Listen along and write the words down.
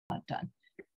done.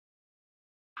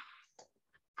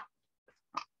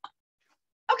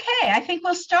 Okay, I think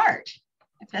we'll start,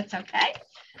 if that's okay.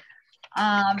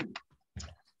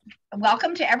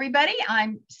 Welcome to everybody.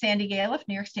 I'm Sandy Galef,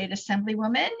 New York State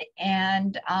Assemblywoman,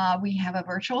 and we have a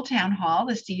virtual town hall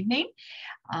this evening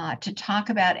to talk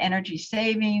about energy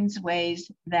savings,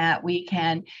 ways that we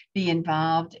can be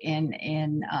involved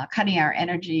in cutting our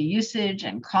energy usage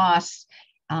and costs,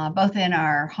 both in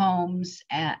our homes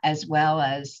as well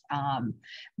as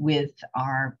with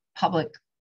our public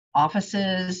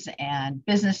offices and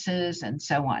businesses and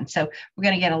so on. So we're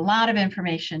going to get a lot of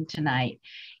information tonight.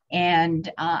 And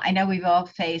I know we've all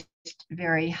faced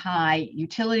very high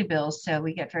utility bills, so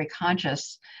we get very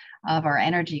conscious of our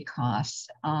energy costs,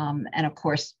 and of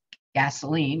course,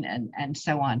 gasoline and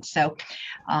so on. So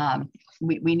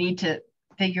we need to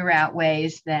figure out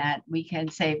ways that we can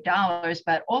save dollars,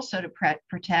 but also to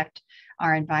protect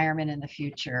our environment in the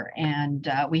future. And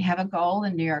we have a goal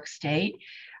in New York State,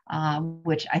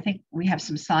 which I think we have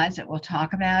some slides that will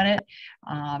talk about it,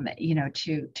 you know,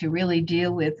 to really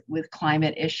deal with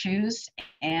climate issues.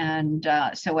 And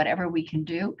so whatever we can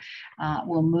do,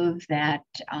 we'll move that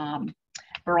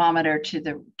barometer to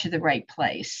the right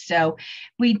place. So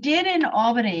we did in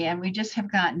Albany, and we just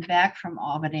have gotten back from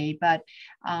Albany, but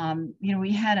you know,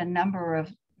 we had a number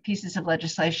of pieces of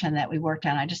legislation that we worked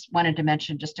on. I just wanted to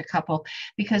mention just a couple,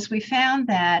 because we found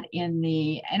that in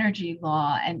the energy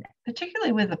law, and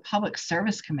particularly with the Public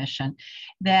Service Commission,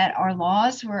 that our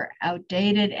laws were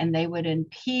outdated and they would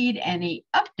impede any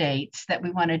updates that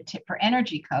we wanted to, for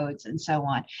energy codes and so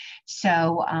on.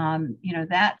 So, you know,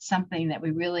 that's something that we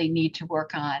really need to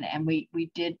work on. And we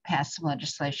did pass some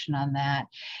legislation on that.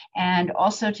 And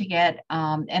also to get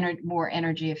more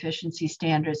energy efficiency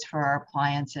standards for our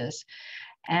appliances.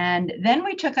 And then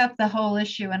we took up the whole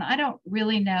issue, and I don't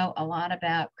really know a lot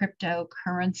about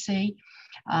cryptocurrency,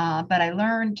 but I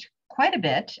learned quite a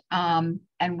bit, and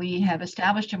we have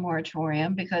established a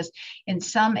moratorium because in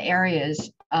some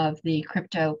areas of the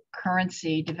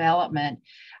cryptocurrency development,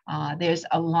 there's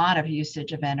a lot of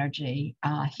usage of energy,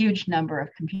 a huge number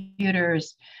of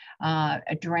computers,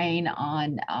 a drain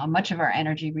on much of our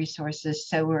energy resources.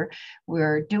 So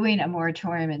we're doing a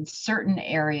moratorium in certain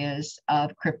areas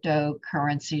of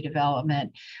cryptocurrency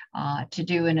development to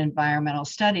do an environmental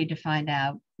study to find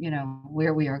out, you know,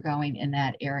 where we are going in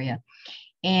that area.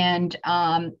 And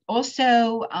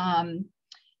also,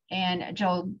 and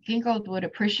Joel Gingold would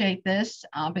appreciate this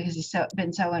because he's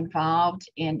been so involved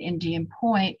in Indian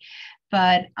Point,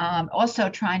 but also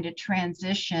trying to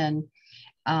transition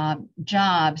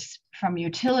jobs from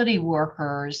utility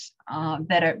workers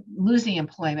that are losing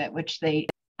employment, which they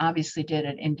obviously did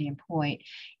at Indian Point,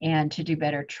 and to do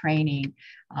better training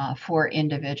for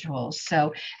individuals.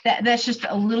 So that's just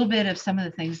a little bit of some of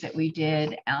the things that we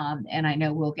did, and I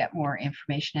know we'll get more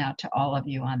information out to all of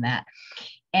you on that.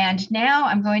 And now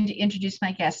I'm going to introduce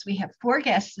my guests. We have 4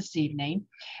 guests this evening,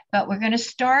 but we're going to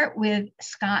start with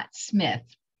Scott Smith.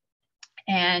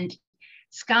 And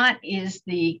Scott is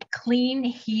the Clean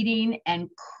Heating and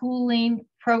Cooling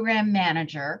Program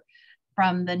Manager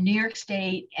from the New York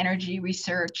State Energy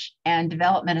Research and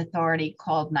Development Authority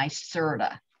called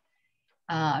NYSERDA.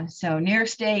 So New York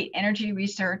State Energy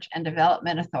Research and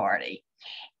Development Authority.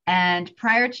 And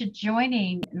prior to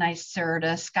joining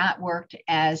NYSERDA, Scott worked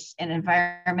as an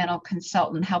environmental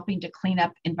consultant helping to clean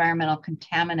up environmental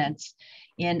contaminants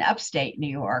in upstate New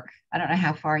York. I don't know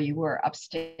how far you were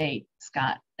upstate,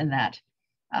 Scott, in that.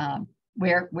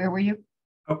 Where were you?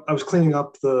 I was cleaning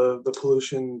up the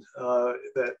pollution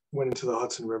that went into the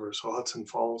Hudson River, so Hudson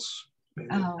Falls. Maybe.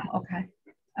 Oh, okay.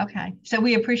 Okay. So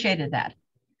we appreciated that.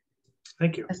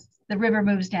 Thank you. The river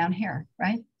moves down here,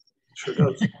 right? Sure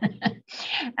does.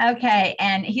 Okay,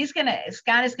 and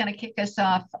Scott is gonna kick us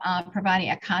off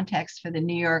providing a context for the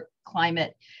New York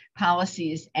climate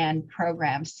policies and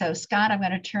programs. So Scott, I'm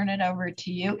gonna turn it over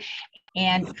to you.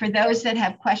 And for those that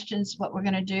have questions, what we're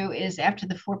gonna do is after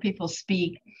the 4 people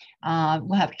speak,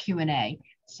 we'll have Q&A.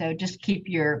 So just keep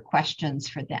your questions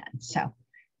for then. So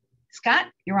Scott,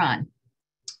 you're on.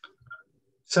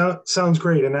 Sounds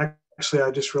great. And actually,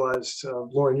 I just realized,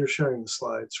 Lauren, you're sharing the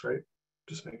slides, right?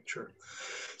 Just making sure.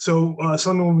 So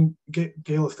Assemblywoman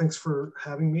Galef, thanks for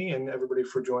having me and everybody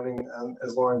for joining.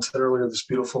 As Lauren said earlier, this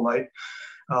beautiful night.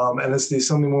 And as the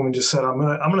Assemblywoman just said, I'm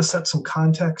gonna set some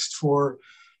context for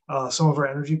some of our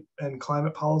energy and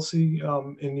climate policy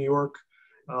in New York.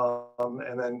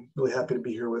 And then really happy to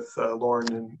be here with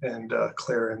Lauren and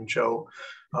Claire and Joe,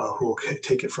 who will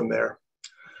take it from there.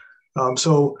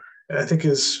 So I think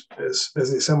as the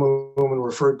Assemblywoman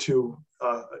referred to,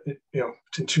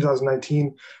 in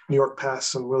 2019, New York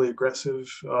passed some really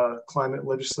aggressive climate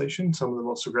legislation, some of the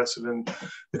most aggressive in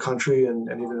the country and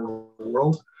even in the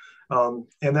world.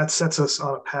 And that sets us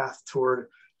on a path toward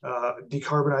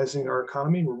decarbonizing our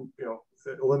economy,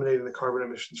 eliminating the carbon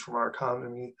emissions from our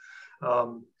economy,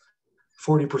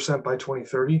 40% by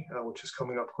 2030, which is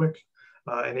coming up quick,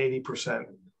 and 80%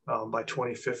 by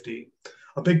 2050.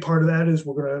 A big part of that is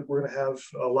we're gonna have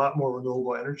a lot more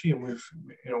renewable energy, and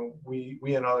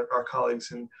we and our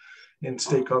colleagues in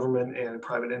state government and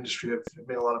private industry have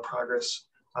made a lot of progress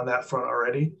on that front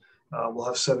already. We'll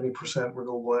have 70%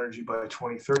 renewable energy by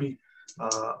 2030,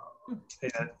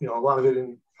 and a lot of it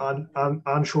in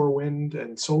onshore wind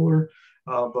and solar,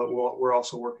 but we're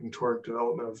also working toward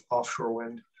development of offshore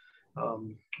wind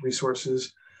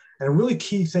resources. And a really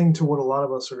key thing to what a lot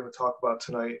of us are going to talk about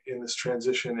tonight in this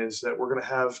transition is that we're going to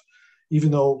have,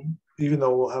 even though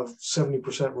we'll have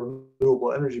 70%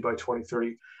 renewable energy by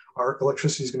 2030, our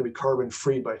electricity is going to be carbon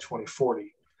free by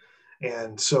 2040.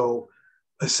 And so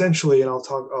essentially, and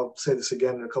I'll say this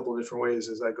again in a couple of different ways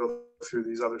as I go through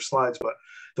these other slides, but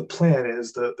the plan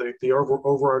is the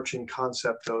overarching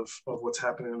concept of what's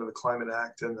happening under the Climate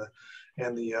Act and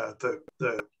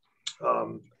the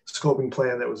scoping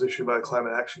plan that was issued by the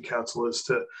Climate Action Council is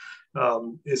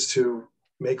to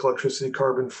make electricity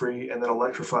carbon free and then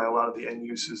electrify a lot of the end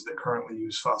uses that currently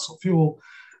use fossil fuel,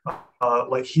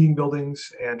 like heating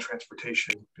buildings and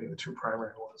transportation being the two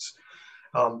primary ones.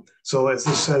 So as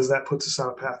this says, that puts us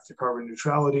on a path to carbon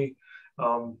neutrality.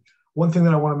 One thing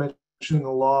that I want to mention in the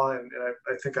law, and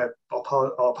I think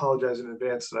I'll apologize in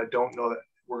advance that I don't know that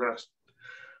we're going to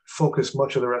focus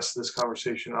much of the rest of this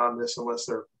conversation on this unless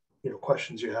there are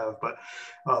questions you have, but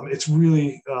it's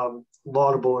really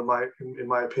laudable in my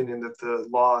opinion that the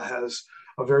law has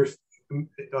a very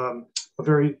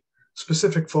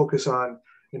specific focus on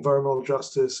environmental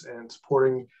justice and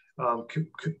supporting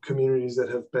communities that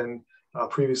have been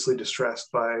previously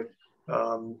distressed by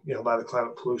the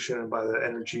climate pollution and by the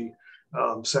energy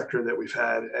sector that we've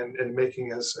had, and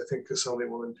making, as I think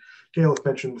Assemblywoman Galef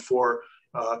mentioned before,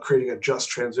 creating a just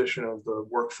transition of the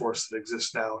workforce that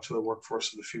exists now to the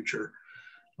workforce of the future.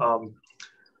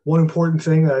 One important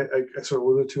thing I sort of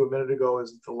alluded to a minute ago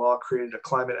is that the law created a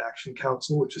Climate Action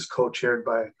Council, which is co-chaired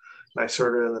by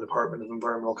NYSERDA and the Department of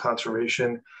Environmental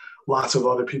Conservation. Lots of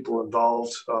other people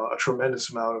involved, a tremendous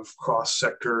amount of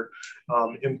cross-sector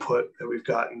input that we've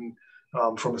gotten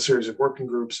from a series of working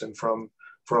groups and from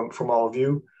all of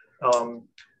you.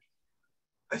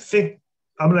 I think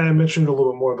I'm going to mention a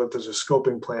little bit more, but there's a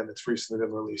scoping plan that's recently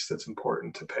been released that's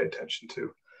important to pay attention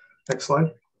to. Next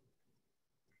slide.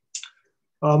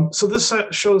 So this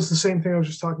shows the same thing I was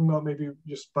just talking about, maybe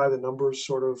just by the numbers,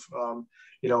 sort of,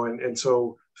 and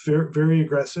so very, very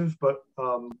aggressive, but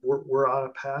we're on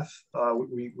a path.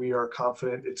 We are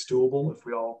confident it's doable if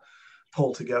we all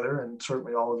pull together, and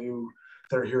certainly all of you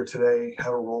that are here today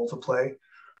have a role to play.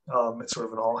 It's sort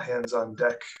of an all hands on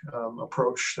deck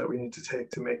approach that we need to take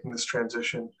to making this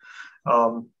transition.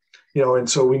 And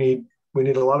so we need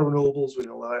a lot of renewables, we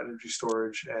need a lot of energy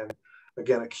storage, and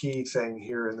again, a key thing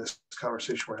here in this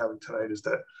conversation we're having tonight is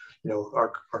that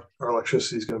our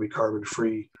electricity is going to be carbon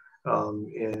free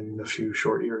in a few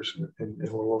short years, in a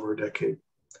little over a decade.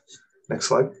 Next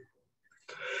slide.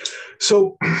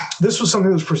 So this was something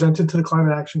that was presented to the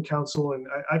Climate Action Council, and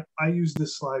I use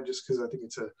this slide just because I think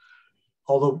it's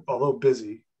although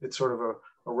busy, it's sort of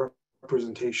a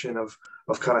representation of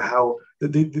kind of how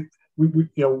we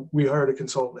hired a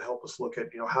consultant to help us look at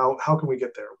how can we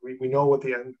get there. We know what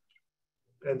the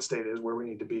end state is, where we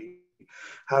need to be.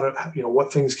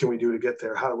 What things can we do to get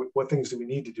there? What things do we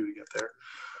need to do to get there?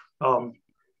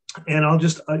 And I'll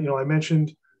just I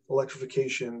mentioned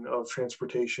electrification of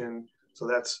transportation, so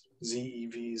that's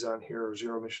ZEVs on here, or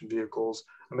zero emission vehicles.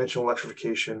 I mentioned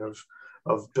electrification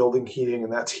of building heating,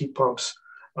 and that's heat pumps.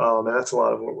 And that's a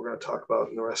lot of what we're going to talk about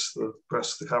in the rest of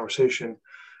the conversation.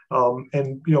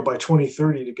 And by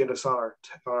 2030, to get us on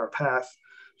our path,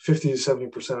 50 to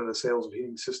 70% of the sales of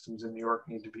heating systems in New York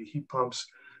need to be heat pumps,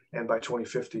 and by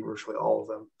 2050, virtually all of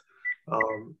them.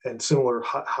 And similar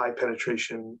high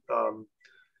penetration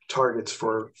targets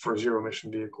for zero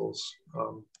emission vehicles.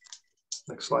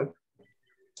 Next slide.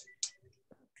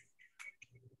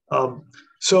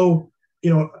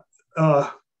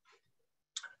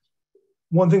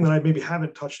 One thing that I maybe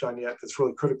haven't touched on yet that's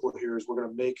really critical here is we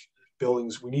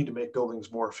need to make buildings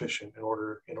more efficient in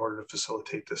order to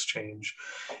facilitate this change.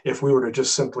 If we were to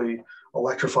just simply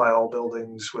electrify all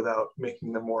buildings without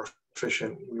making them more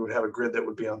efficient, we would have a grid that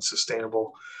would be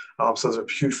unsustainable. So there's a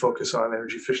huge focus on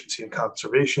energy efficiency and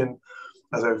conservation.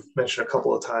 as I've mentioned a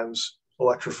couple of times,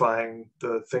 electrifying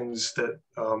the things that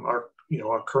are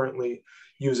currently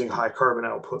using high carbon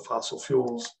output fossil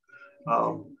fuels,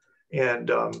 and then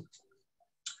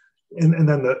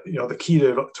the key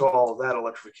to all of that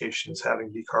electrification is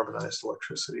having decarbonized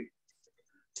electricity.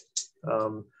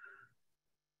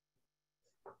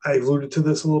 I alluded to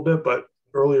this a little bit, but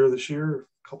earlier this year,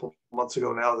 a couple of months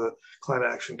ago now, the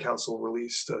Climate Action Council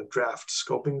released a draft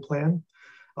scoping plan.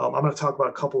 I'm going to talk about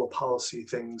a couple of policy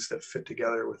things that fit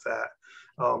together with that,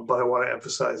 but I want to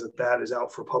emphasize that that is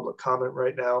out for public comment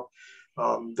right now.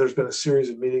 There's been a series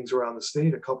of meetings around the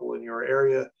state, a couple in your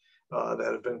area,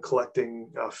 that have been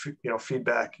collecting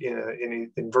feedback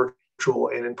in virtual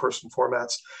and in-person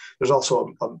formats. There's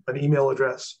also an email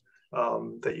address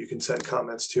that you can send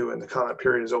comments to, and the comment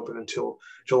period is open until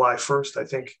July 1st. I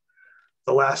think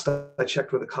the last I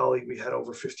checked with a colleague, we had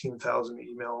over 15,000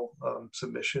 email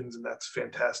submissions, and that's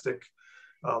fantastic.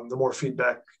 The more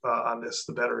feedback on this,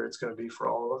 the better it's going to be for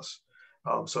all of us.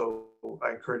 So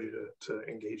I encourage you to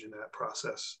engage in that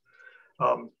process.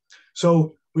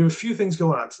 So we have a few things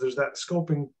going on. So there's that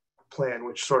scoping plan,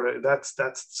 which that's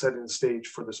setting the stage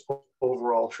for this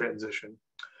overall transition.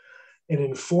 And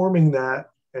informing that,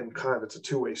 and kind of it's a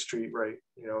two-way street, right?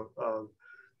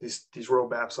 These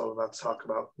roadmaps I'm about to talk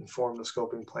about inform the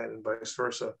scoping plan and vice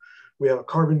versa. We have a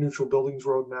carbon neutral buildings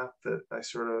roadmap that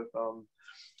NYSERDA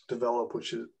developed,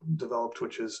 which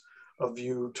is a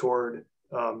view toward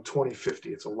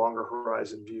 2050. It's a longer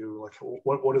horizon view. Like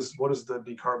what do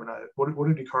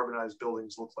decarbonized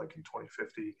buildings look like in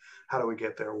 2050? How do we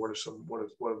get there? What are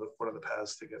the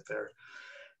paths to get there?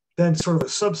 Then sort of a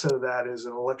subset of that is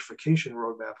an electrification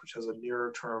roadmap, which has a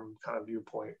nearer term kind of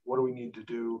viewpoint. What do we need to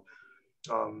do?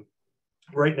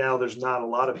 Right now, there's not a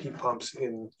lot of heat pumps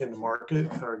in the market,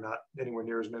 or not anywhere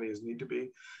near as many as need to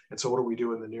be. And so what do we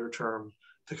do in the near term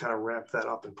to kind of ramp that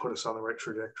up and put us on the right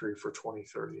trajectory for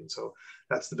 2030? And so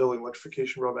that's the building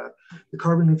electrification roadmap. The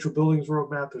carbon neutral buildings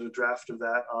roadmap, there's a draft of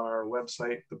that on our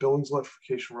website. The buildings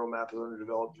electrification roadmap is under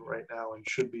development right now and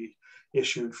should be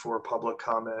issued for public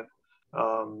comment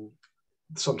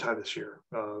sometime this year,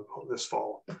 this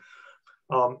fall.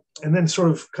 And then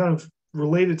sort of kind of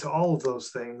related to all of those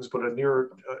things, but a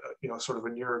nearer, sort of a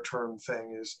nearer term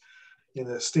thing is in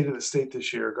the State of the State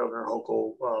this year, Governor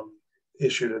Hochul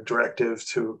issued a directive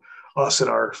to us and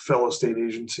our fellow state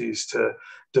agencies to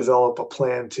develop a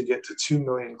plan to get to 2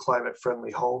 million climate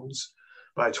friendly homes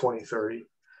by 2030.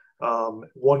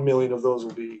 1 million of those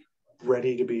will be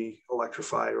ready to be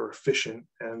electrified or efficient,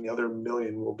 and the other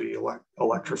million will be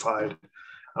electrified.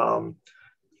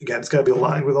 Again, it's got to be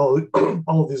aligned with all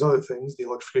of these other things, the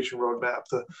electrification roadmap,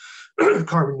 the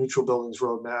carbon neutral buildings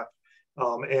roadmap,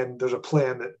 and there's a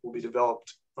plan that will be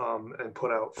developed and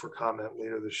put out for comment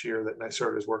later this year that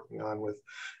NYSERDA is working on with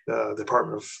the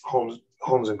Department of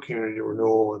Homes and Community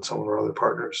Renewal and some of our other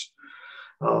partners.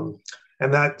 So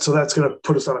that's going to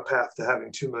put us on a path to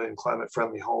having 2 million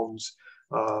climate-friendly homes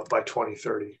by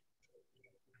 2030.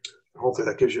 Hopefully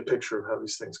that gives you a picture of how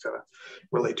these things kind of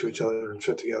relate to each other and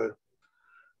fit together.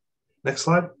 Next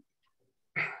slide.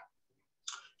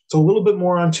 So a little bit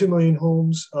more on 2 million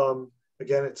homes.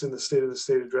 Again, it's in the State of the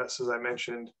State address, as I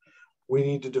mentioned. We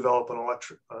need to develop an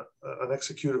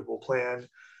executable plan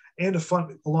and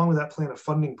along with that plan, a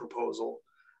funding proposal.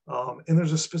 And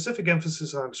there's a specific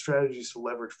emphasis on strategies to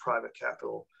leverage private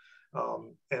capital.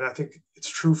 And I think it's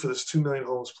true for this 2 million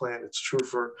homes plan. It's true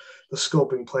for the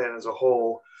scoping plan as a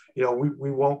whole.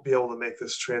 We won't be able to make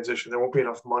this transition. There won't be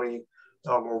enough money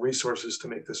or resources to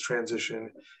make this transition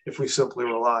if we simply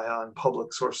rely on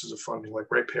public sources of funding like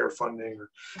ratepayer funding or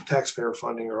taxpayer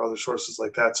funding or other sources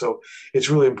like that. So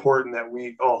it's really important that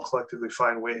we all collectively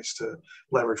find ways to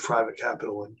leverage private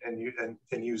capital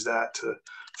and use that to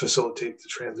facilitate the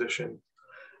transition.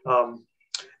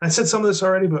 I said some of this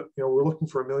already, but we're looking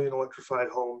for 1 million electrified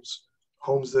homes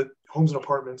and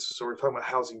apartments. So we're talking about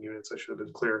housing units. I should have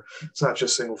been clear. It's not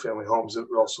just single family homes. It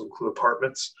would also include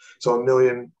apartments. So 1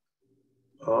 million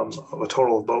of a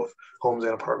total of both homes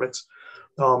and apartments.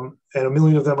 And 1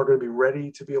 million of them are going to be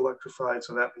ready to be electrified.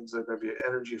 So that means they're going to be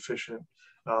energy efficient.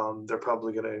 They're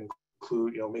probably going to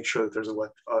include, make sure that there's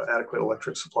adequate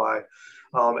electric supply.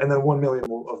 And then 1 million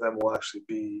of them will actually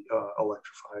be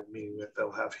electrified, meaning that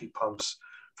they'll have heat pumps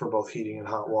for both heating and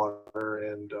hot water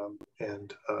and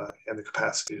the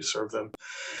capacity to serve them.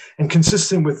 And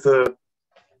consistent with the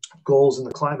goals in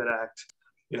the Climate Act,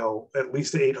 at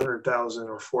least 800,000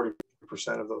 or 40%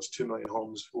 of those 2 million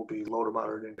homes will be low to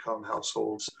moderate income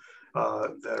households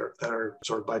that are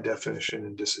sort of by definition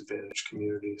in disadvantaged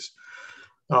communities.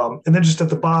 And then just at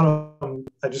the bottom,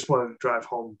 I just wanted to drive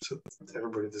home to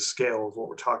everybody the scale of what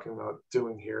we're talking about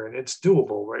doing here, and it's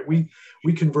doable, right?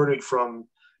 We converted from,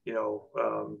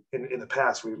 in the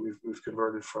past we've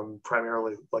converted from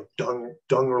primarily like dung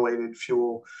related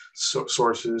fuel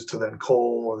sources to then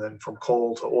coal, and then from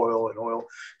coal to oil, and oil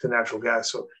to natural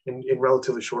gas. So in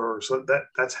relatively short order, so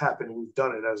that's happened. We've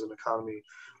done it as an economy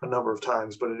a number of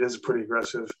times, but it is a pretty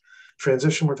aggressive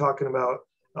transition we're talking about,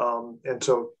 and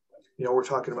so. We're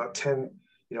talking about an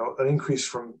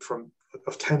increase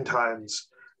of 10 times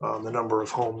the number of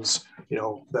homes,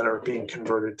 that are being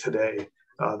converted today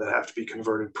that have to be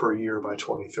converted per year by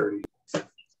 2030.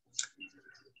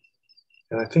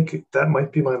 And I think that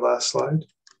might be my last slide.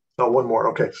 No, one more.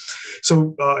 Okay.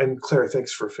 So, and Claire,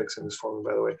 thanks for fixing this for me,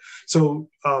 by the way. So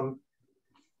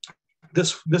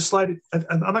this slide,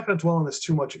 I'm not going to dwell on this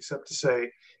too much, except to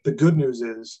say the good news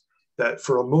is that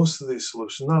for most of these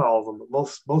solutions, not all of them, but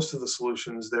most of the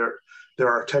solutions, there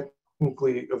are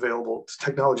technologies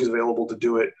available to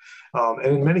do it, and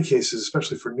in many cases,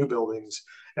 especially for new buildings,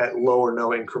 at low or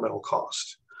no incremental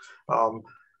cost.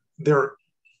 Their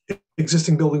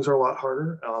existing buildings are a lot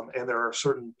harder, and there are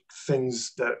certain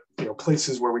things that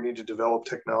places where we need to develop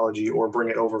technology or bring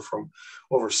it over from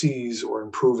overseas or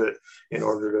improve it in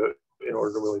order to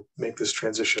really make this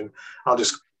transition. I'll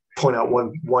just point out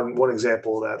one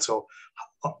example of that. So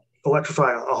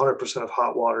electrifying 100% of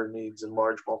hot water needs in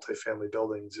large multifamily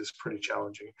buildings is pretty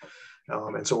challenging.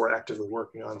 And so we're actively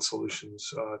working on solutions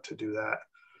to do that.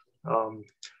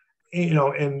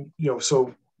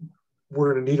 So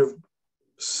we're going to need a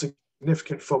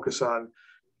significant focus on,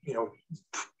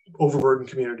 overburdened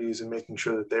communities and making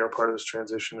sure that they are part of this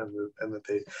transition, and that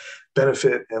they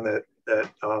benefit, and that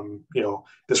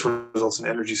this results in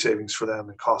energy savings for them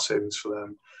and cost savings for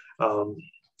them.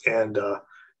 And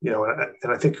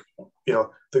I think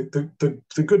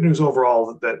the good news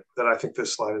overall that I think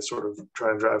this slide is sort of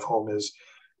trying to drive home is,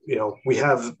 we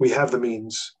have the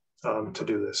means to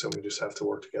do this, and we just have to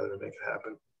work together to make it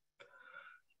happen.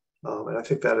 And I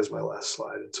think that is my last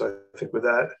slide. And so I think with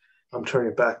that, I'm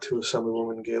turning it back to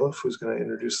Assemblywoman Galef, who's going to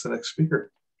introduce the next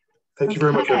speaker. Thank you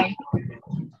very much.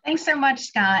 Thanks so much,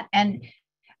 Scott. And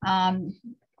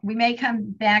we may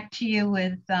come back to you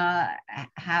with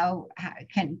how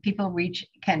can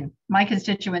my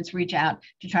constituents reach out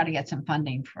to try to get some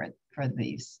funding for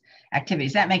these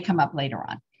activities. That may come up later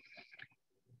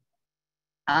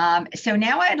on. So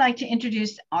now I'd like to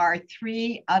introduce our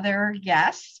three other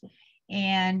guests,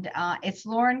 and it's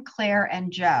Lauren, Claire,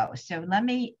 and Joe. So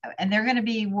and they're going to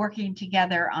be working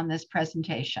together on this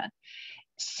presentation.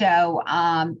 So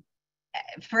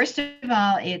first of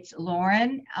all, it's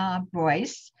Lauren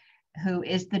Brois, who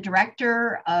is the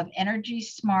Director of Energy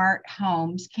Smart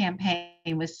Homes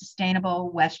campaign with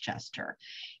Sustainable Westchester.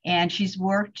 And she's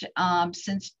worked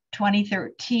since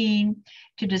 2013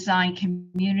 to design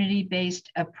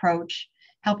community-based approach,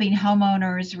 helping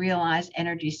homeowners realize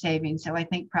energy savings. So I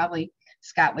think probably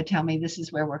Scott would tell me this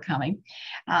is where we're coming,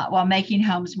 while making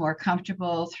homes more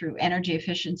comfortable through energy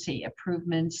efficiency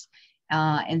improvements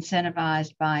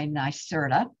incentivized by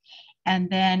NYSERDA. And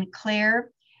then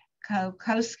Claire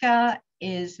Kokoska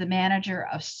is the manager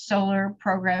of solar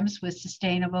programs with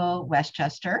Sustainable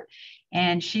Westchester,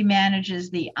 and she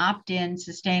manages the opt-in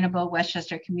Sustainable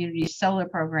Westchester Community Solar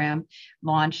Program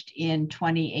launched in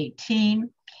 2018.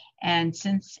 And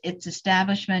since its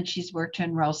establishment, she's worked to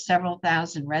enroll several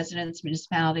thousand residents,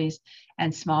 municipalities,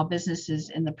 and small businesses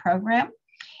in the program.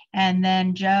 And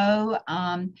then Joe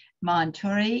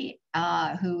Montuori,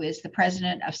 who is the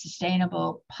president of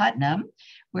Sustainable Putnam,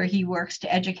 where he works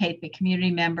to educate the community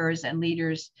members and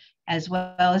leaders, as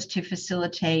well as to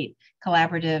facilitate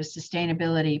collaborative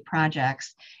sustainability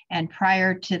projects. And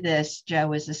prior to this, Joe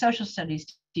was a social studies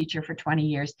teacher for 20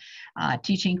 years,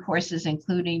 teaching courses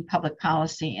including public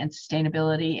policy and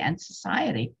sustainability and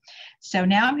society. So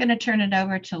now I'm going to turn it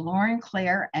over to Lauren,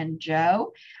 Claire, and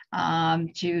Joe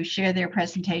to share their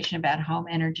presentation about home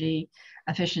energy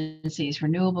efficiencies,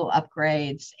 renewable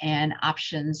upgrades, and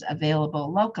options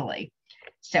available locally.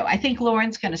 So I think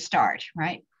Lauren's going to start,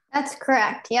 right? That's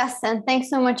correct. Yes. And thanks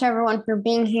so much, everyone, for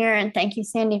being here. And thank you,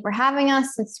 Sandy, for having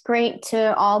us. It's great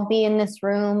to all be in this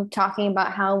room talking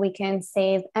about how we can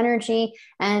save energy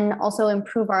and also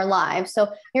improve our lives.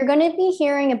 So you're going to be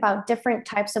hearing about different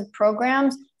types of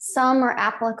programs Some are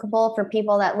applicable for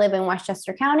people that live in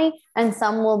Westchester County, and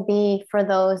some will be for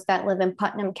those that live in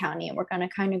Putnam County. And we're going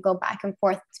to kind of go back and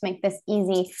forth to make this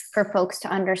easy for folks to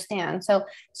understand. So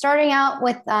starting out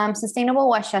with Sustainable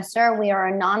Westchester, we are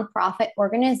a nonprofit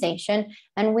organization,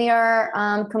 and we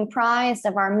are comprised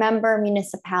of our member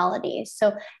municipalities.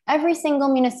 So every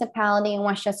single municipality in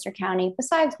Westchester County,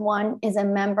 besides one, is a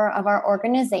member of our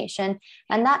organization,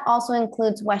 and that also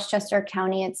includes Westchester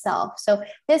County itself. So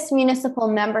this municipal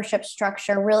membership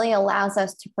structure really allows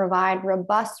us to provide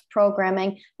robust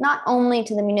programming, not only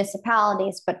to the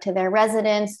municipalities, but to their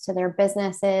residents, to their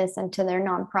businesses, and to their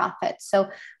nonprofits. So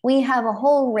we have a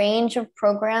whole range of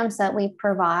programs that we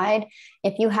provide.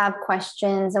 If you have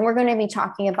questions, and we're going to be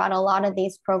talking about a lot of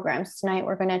these programs tonight,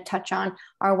 we're going to touch on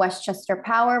our Westchester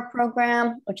Power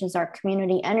program, which is our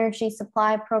community energy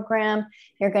supply program.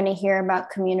 You're going to hear about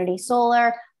community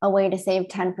solar, a way to save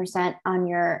 10% on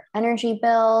your energy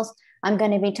bills. I'm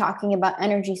going to be talking about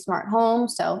energy smart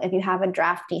homes. So if you have a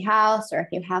drafty house or if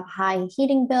you have high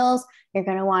heating bills, you're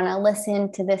going to want to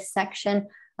listen to this section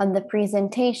of the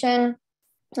presentation.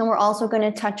 And we're also going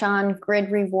to touch on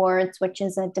grid rewards, which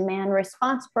is a demand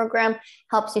response program,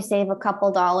 helps you save a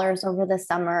couple dollars over the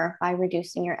summer by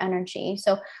reducing your energy.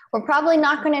 So we're probably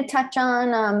not going to touch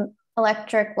on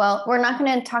electric. Well, we're not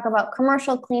going to talk about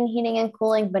commercial clean heating and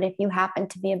cooling, but if you happen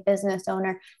to be a business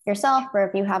owner yourself, or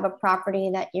if you have a property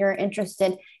that you're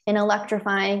interested in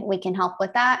electrifying, we can help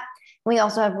with that. We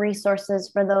also have resources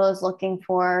for those looking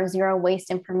for zero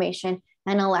waste information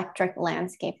and electric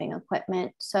landscaping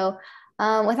equipment. So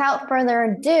without further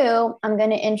ado, I'm going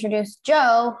to introduce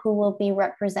Joe, who will be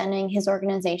representing his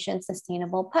organization,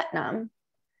 Sustainable Putnam.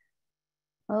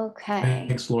 Okay.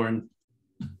 Thanks, Lauren.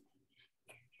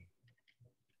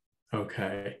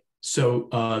 Okay, so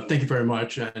thank you very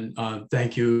much, and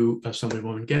thank you,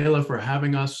 Assemblywoman Galef, for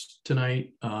having us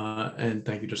tonight, and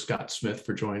thank you to Scott Smith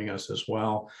for joining us as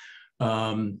well,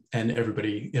 and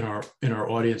everybody in our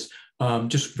audience.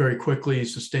 Just very quickly,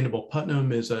 Sustainable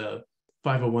Putnam is a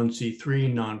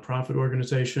 501c3 nonprofit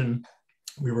organization.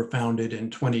 We were founded in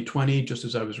 2020, just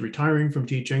as I was retiring from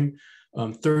teaching.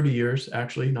 30 years,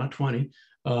 actually, not 20.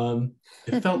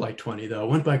 It felt like 20, though. It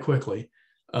went by quickly.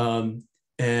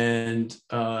 And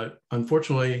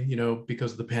unfortunately,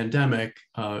 because of the pandemic,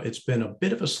 it's been a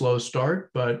bit of a slow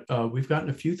start, but we've gotten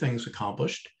a few things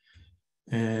accomplished.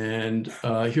 And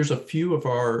here's a few of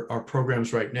our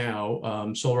programs right now.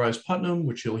 Solarize Putnam,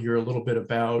 which you'll hear a little bit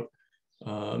about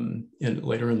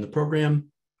later in the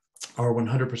program. Our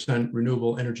 100%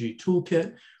 Renewable Energy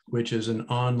Toolkit, which is an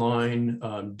online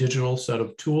digital set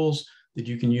of tools that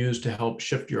you can use to help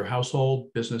shift your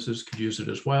household. Businesses could use it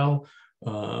as well.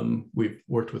 We've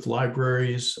worked with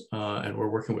libraries and we're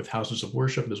working with houses of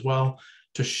worship as well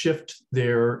to shift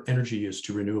their energy use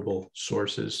to renewable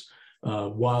sources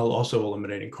while also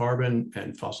eliminating carbon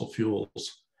and fossil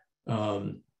fuels.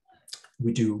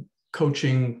 We do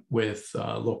coaching with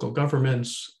local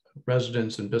governments,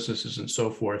 residents and businesses and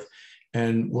so forth.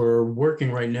 And we're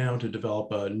working right now to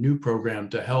develop a new program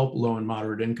to help low and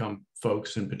moderate income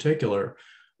folks in particular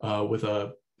with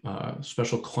a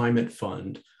special climate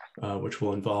fund, which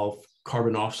will involve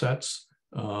carbon offsets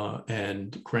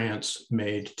and grants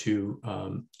made to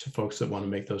folks that want to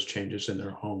make those changes in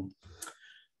their home.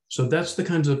 So that's the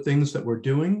kinds of things that we're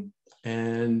doing.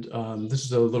 And this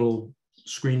is a little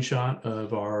screenshot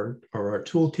of our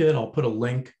toolkit. I'll put a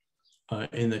link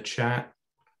in the chat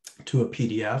to a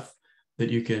PDF that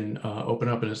you can open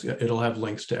up, and it'll have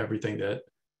links to everything that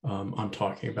I'm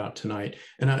talking about tonight.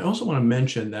 And I also want to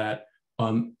mention that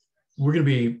we're going to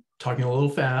be talking a little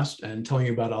fast and telling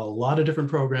you about a lot of different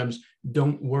programs.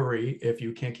 Don't worry if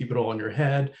you can't keep it all in your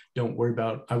head. Don't worry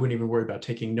about, I wouldn't even worry about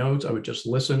taking notes. I would just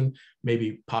listen,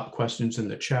 maybe pop questions in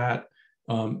the chat,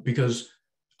 because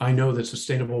I know that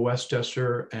Sustainable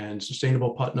Westchester and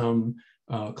Sustainable Putnam,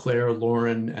 Claire,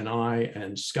 Lauren, and I,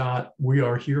 and Scott, we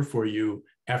are here for you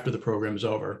after the program is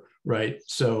over, right?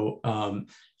 So,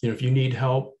 if you need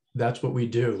help, that's what we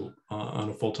do on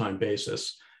a full-time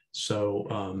basis.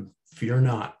 So fear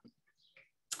not.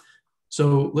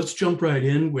 So let's jump right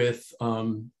in with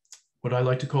what I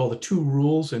like to call the 2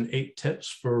 rules and 8 tips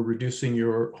for reducing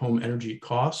your home energy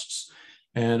costs.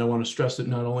 And I want to stress that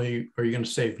not only are you going to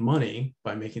save money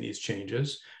by making these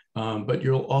changes, but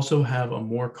you'll also have a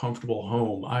more comfortable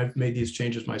home. I've made these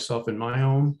changes myself in my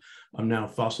home. I'm now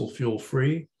fossil fuel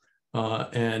free,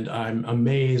 and I'm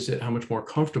amazed at how much more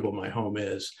comfortable my home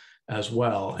is as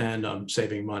well. And I'm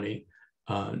saving money,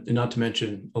 and not to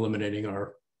mention eliminating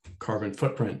our carbon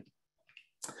footprint.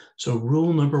 So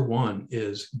rule number 1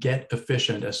 is get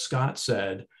efficient. As Scott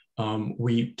said,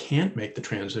 we can't make the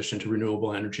transition to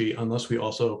renewable energy unless we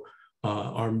also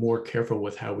are more careful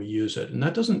with how we use it. And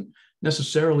that doesn't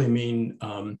necessarily mean,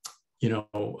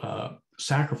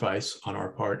 sacrifice on our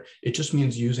part. It just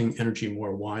means using energy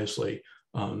more wisely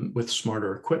with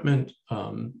smarter equipment,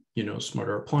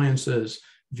 smarter appliances,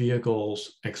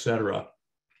 vehicles, etc.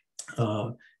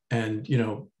 And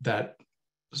that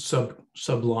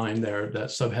subline there, that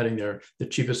subheading there, the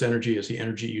cheapest energy is the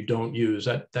energy you don't use.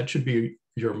 That should be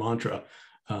your mantra,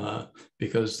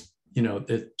 because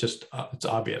it's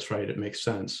obvious, right? It makes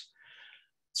sense.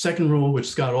 Second rule, which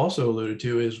Scott also alluded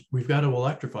to, is we've got to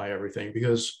electrify everything,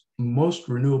 because most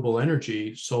renewable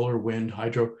energy, solar, wind,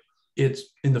 hydro, it's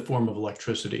in the form of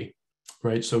electricity,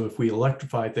 right? So if we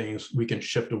electrify things, we can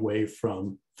shift away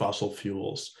from fossil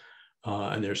fuels.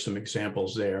 And there's some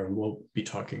examples there, and we'll be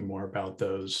talking more about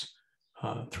those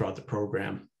throughout the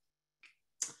program.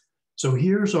 So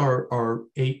here's our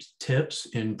 8 tips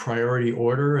in priority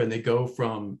order, and they go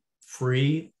from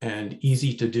free and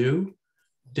easy to do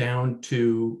down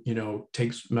to,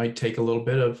 might take a little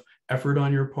bit of effort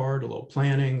on your part, a little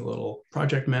planning, a little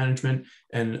project management,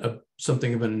 and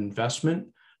something of an investment.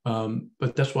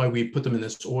 But that's why we put them in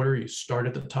this order. You start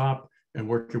at the top and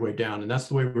work your way down, and that's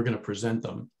the way we're going to present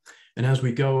them. And as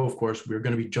we go, of course, we're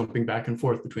going to be jumping back and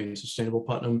forth between Sustainable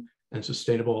Putnam and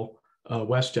Sustainable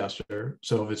Westchester.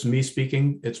 So if it's me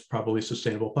speaking, it's probably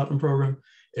Sustainable Putnam program.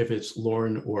 If it's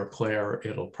Lauren or Claire,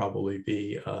 it'll probably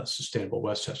be Sustainable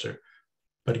Westchester.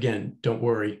 But again, don't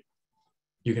worry,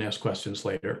 you can ask questions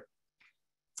later.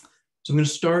 So I'm going to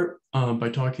start by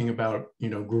talking about,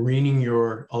 greening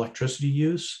your electricity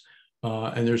use.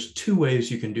 And there's 2 ways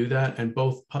you can do that. And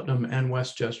both Putnam and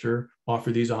Westchester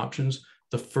offer these options.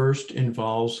 The first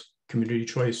involves community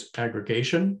choice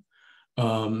aggregation.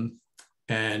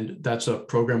 And that's a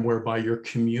program whereby your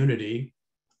community,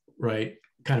 right,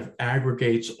 kind of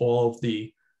aggregates all of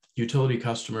the utility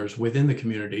customers within the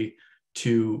community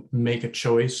to make a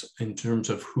choice in terms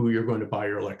of who you're going to buy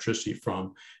your electricity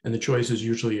from. And the choice is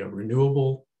usually a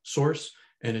renewable source,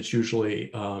 and it's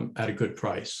usually at a good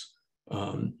price.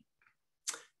 In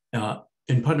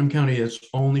Putnam County, it's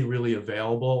only really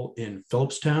available in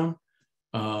Phillipstown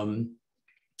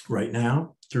right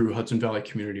now through Hudson Valley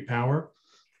Community Power.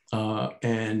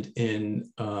 And in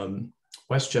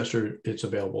Westchester, it's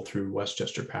available through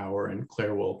Westchester Power, and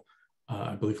Claire will,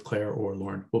 I believe Claire or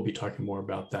Lauren will be talking more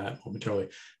about that momentarily.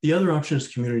 The other option is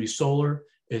community solar.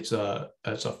 It's a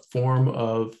form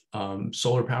of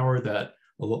solar power that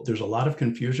there's a lot of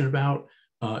confusion about.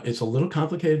 It's a little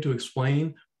complicated to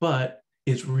explain, but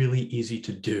it's really easy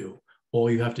to do. All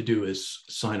you have to do is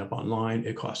sign up online.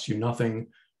 It costs you nothing.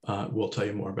 We'll tell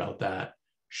you more about that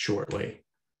shortly.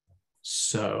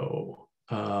 So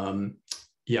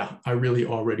yeah, I really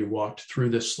already walked through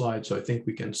this slide, so I think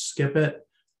we can skip it.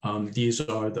 These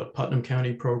are the Putnam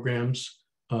County programs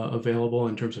available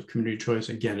in terms of community choice.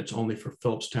 Again, it's only for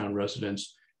Phillipstown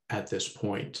residents at this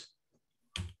point.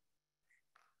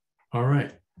 All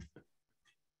right.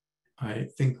 I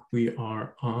think we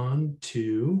are on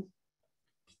to,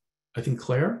 I think,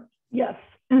 Claire? Yes,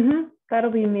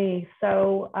 that'll be me.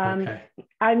 So Okay.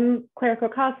 I'm Claire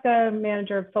Kokoska,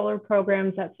 Manager of Solar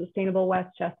Programs at Sustainable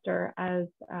Westchester, as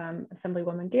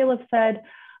Assemblywoman Galef said.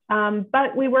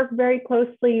 But we work very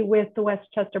closely with the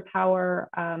Westchester Power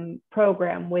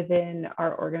program within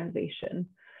our organization.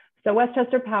 So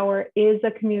Westchester Power is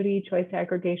a community choice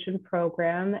aggregation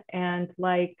program, and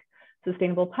like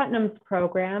Sustainable Putnam's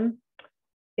program,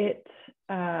 it,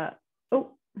 oh.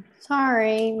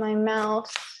 Sorry, my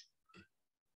mouse.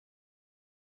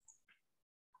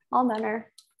 All better.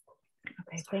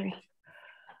 Okay, thanks.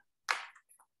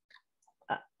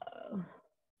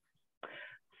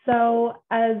 So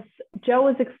as Joe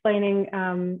was explaining,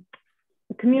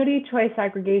 community choice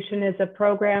aggregation is a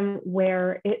program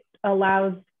where it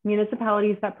allows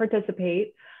municipalities that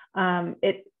participate.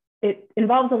 It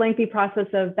involves a lengthy process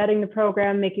of vetting the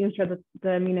program, making sure that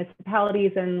the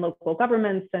municipalities and local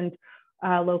governments and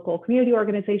local community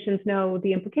organizations know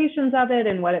the implications of it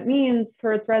and what it means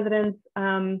for its residents,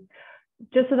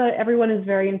 just so that everyone is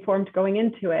very informed going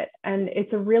into it. And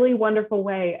it's a really wonderful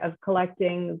way of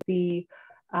collecting the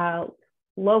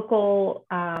local,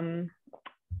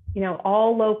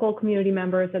 all local community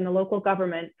members and the local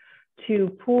government to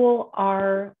pool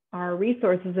our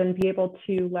resources and be able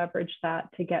to leverage that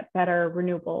to get better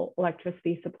renewable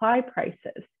electricity supply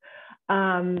prices.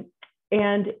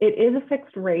 And it is a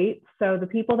fixed rate. So the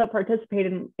people that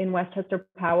participate in Westchester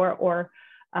Power or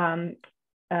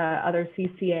other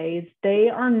CCAs, they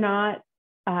are not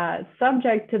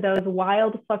subject to those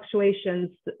wild fluctuations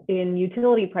in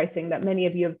utility pricing that many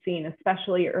of you have seen,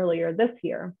 especially earlier this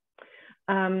year.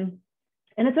 And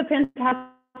it's a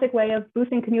fantastic way of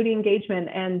boosting community engagement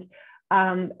and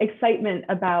excitement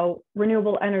about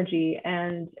renewable energy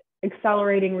and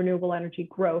accelerating renewable energy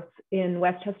growth in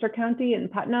Westchester County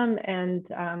and Putnam and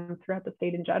throughout the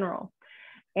state in general.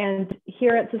 And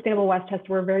here at Sustainable Westchester,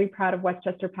 we're very proud of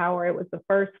Westchester Power. It was the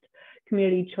first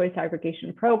community choice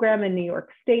aggregation program in New York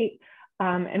State.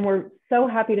 And we're so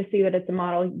happy to see that it's a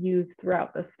model used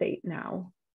throughout the state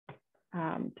now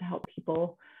to help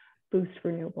people boost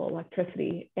renewable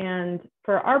electricity. And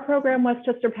for our program,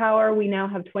 Westchester Power, we now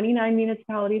have 29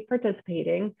 municipalities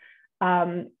participating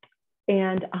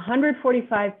and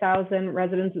 145,000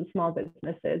 residents and small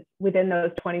businesses within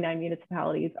those 29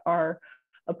 municipalities are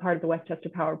a part of the Westchester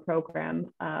Power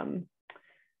program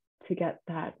to get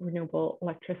that renewable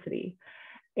electricity.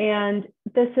 And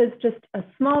this is just a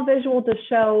small visual to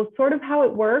show sort of how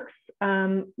it works.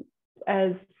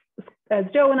 As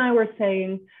Joe and I were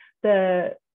saying,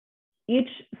 each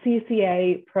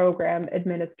CCA program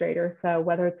administrator, so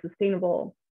whether it's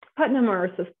Sustainable Putnam or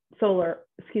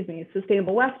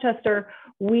Sustainable Westchester,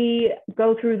 we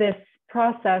go through this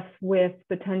process with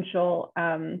potential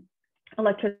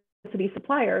electricity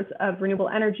suppliers of renewable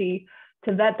energy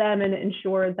to vet them and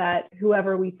ensure that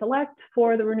whoever we select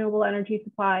for the renewable energy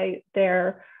supply,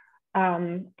 they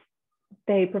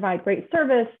provide great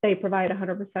service, they provide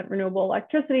 100% renewable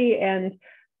electricity, and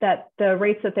that the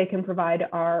rates that they can provide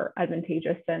are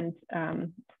advantageous. And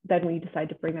then we decide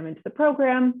to bring them into the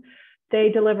program. They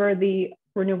deliver the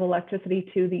renewable electricity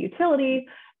to the utility,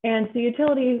 and the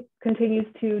utility continues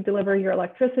to deliver your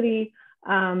electricity.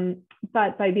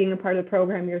 But by being a part of the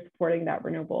program, you're supporting that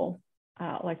renewable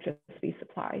electricity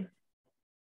supply.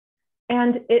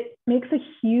 And it makes a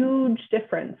huge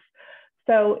difference.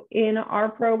 So in our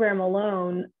program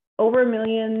alone, over 1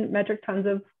 million metric tons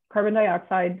of carbon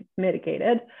dioxide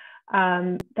mitigated.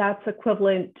 That's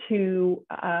equivalent to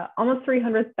almost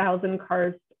 300,000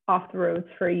 cars off the roads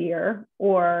for a year,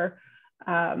 or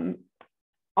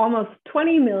almost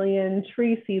 20 million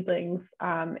tree seedlings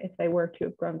if they were to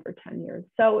have grown for 10 years.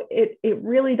 So it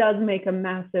really does make a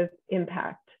massive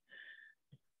impact.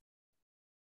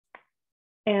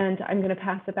 And I'm going to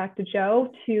pass it back to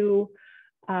Joe to,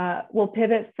 we'll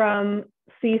pivot from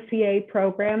CCA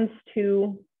programs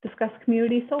to discuss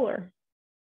community solar.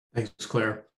 Thanks,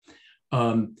 Claire.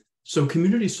 So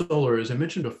community solar, as I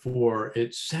mentioned before,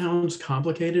 it sounds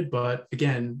complicated, but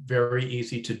again, very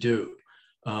easy to do.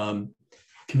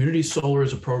 Community solar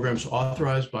is a program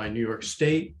authorized by New York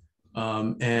State,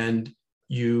 and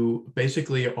you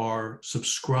basically are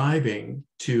subscribing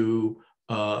to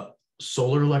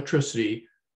solar electricity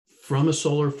from a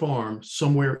solar farm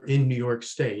somewhere in New York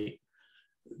State.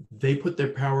 They put their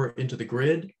power into the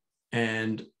grid,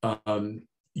 and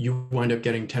you wind up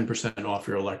getting 10% off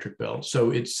your electric bill. So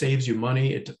it saves you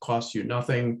money, it costs you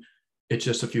nothing. It's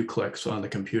just a few clicks on the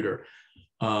computer.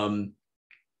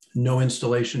 No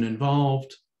installation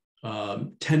involved,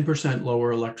 10%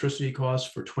 lower electricity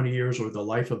costs for 20 years or the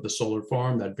life of the solar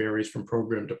farm. That varies from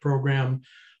program to program,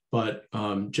 but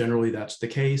generally that's the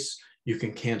case. You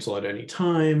can cancel at any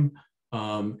time.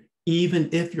 Even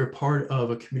if you're part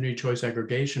of a community choice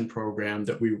aggregation program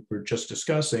that we were just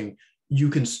discussing, you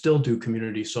can still do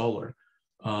community solar.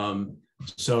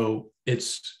 So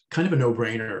it's kind of a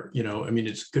no-brainer, you know. I mean,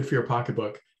 it's good for your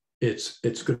pocketbook, it's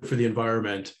good for the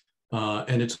environment,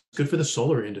 and it's good for the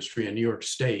solar industry in New York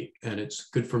State, and it's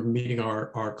good for meeting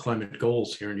our climate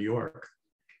goals here in New York.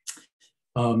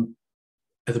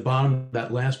 At the bottom,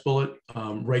 that last bullet,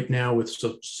 right now with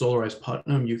Solarize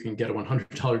Putnam, you can get a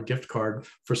 $100 gift card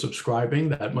for subscribing.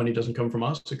 That money doesn't come from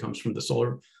us, it comes from the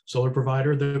solar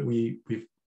provider that we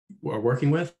are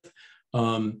working with.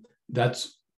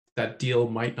 That deal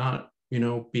might not, you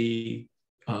know, be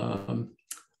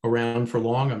around for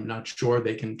long. I'm not sure.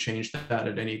 They can change that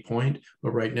at any point,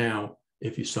 but right now,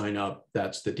 if you sign up,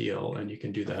 that's the deal, and you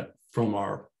can do that from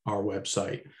our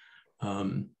website.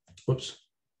 Whoops.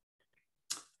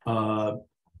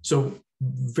 So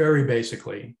very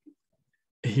basically,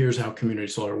 here's how community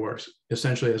solar works.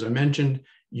 Essentially, as I mentioned,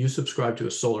 you subscribe to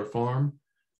a solar farm.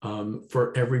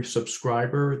 For every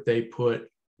subscriber, they put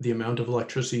the amount of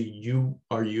electricity you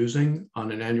are using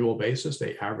on an annual basis.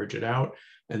 They average it out,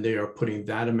 and they are putting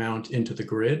that amount into the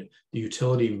grid. The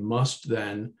utility must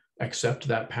then accept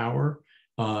that power,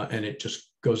 and it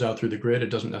just goes out through the grid.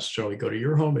 It doesn't necessarily go to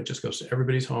your home. It just goes to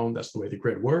everybody's home. That's the way the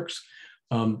grid works.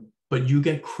 But you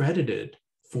get credited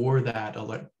for that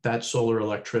solar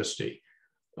electricity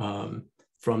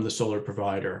from the solar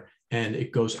provider, and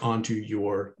it goes onto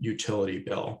your utility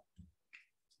bill.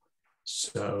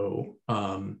 So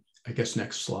I guess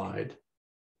next slide.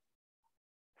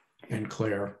 And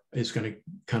Claire is going to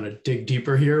kind of dig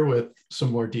deeper here with some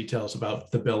more details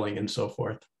about the billing and so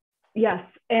forth. Yes,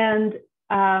 and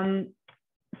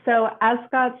so as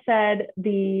Scott said,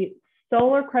 the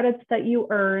solar credits that you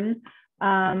earn,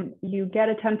 you get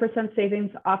a 10%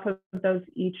 savings off of those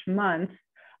each month,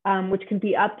 which can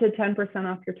be up to 10%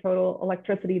 off your total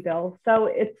electricity bill. So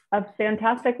it's a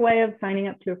fantastic way of signing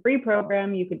up to a free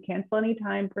program. You could cancel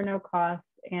anytime for no cost,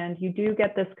 and you do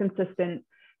get this consistent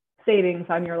savings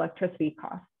on your electricity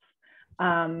costs.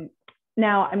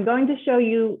 Now, I'm going to show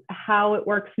you how it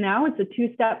works now. It's a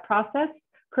two-step process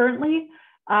currently,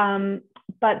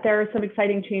 but there are some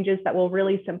exciting changes that will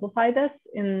really simplify this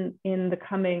in the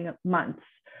coming months.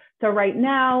 So right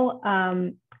now,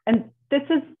 and this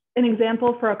is an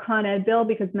example for a Con Ed bill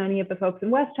because many of the folks in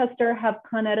Westchester have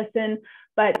Con Edison,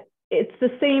 but it's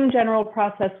the same general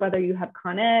process whether you have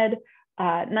Con Ed,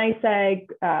 NYSEG,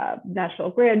 National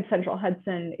Grid, Central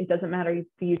Hudson. It doesn't matter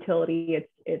the utility,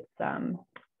 it's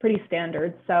pretty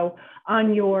standard. So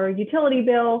on your utility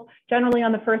bill, generally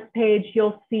on the first page,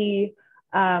 you'll see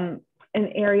an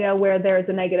area where there's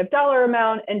a negative dollar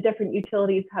amount, and different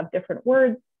utilities have different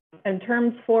words and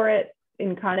terms for it.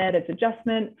 In Con Ed, it's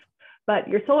adjustment, but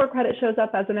your solar credit shows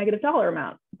up as a negative dollar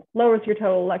amount, lowers your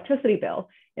total electricity bill.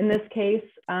 In this case,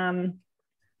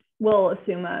 we'll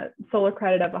assume a solar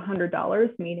credit of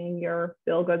 $100, meaning your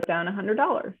bill goes down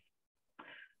 $100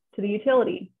 to the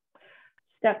utility.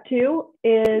 Step two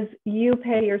is you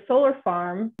pay your solar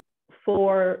farm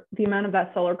for the amount of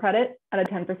that solar credit at a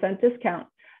 10% discount.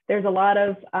 There's a lot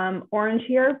of orange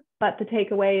here, but the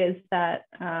takeaway is that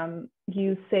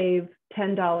you save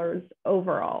 $10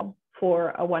 overall for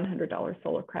a $100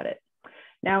 solar credit.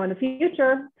 Now in the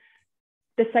future,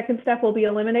 the second step will be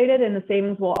eliminated and the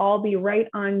savings will all be right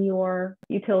on your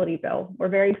utility bill. We're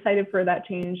very excited for that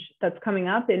change that's coming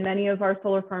up in many of our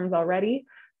solar farms already.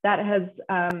 That has,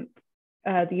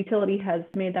 the utility has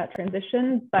made that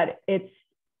transition, but it's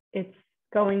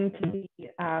going to be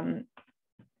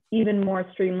even more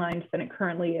streamlined than it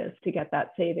currently is to get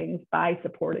that savings by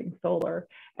supporting solar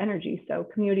energy. So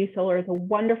community solar is a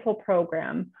wonderful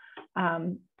program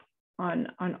on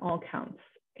all counts.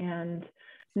 And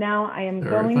now I am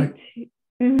going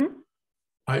to.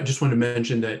 I just want to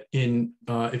mention that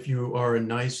if you are a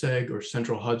NYSEG or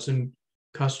Central Hudson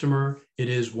customer, it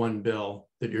is one bill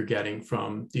that you're getting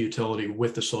from the utility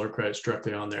with the solar credits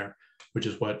directly on there, which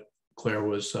is what Claire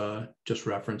was just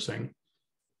referencing.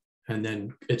 And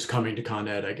then it's coming to Con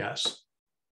Ed, I guess.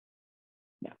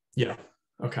 Yeah.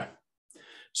 Okay.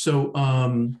 So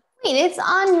wait, it's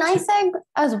on NYSEG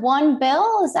as one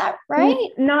bill, is that right?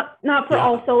 Not for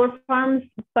all solar farms,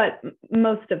 but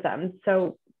most of them.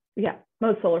 So yeah,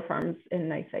 most solar farms in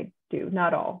NYSEG do,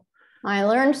 not all. I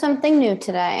learned something new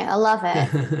today. I love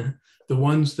it. The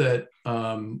ones that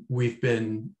we've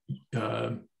been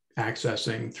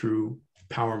accessing through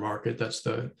Power Market, that's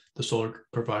the solar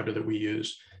provider that we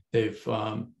use, they've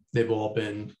all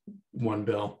been one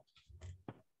bill.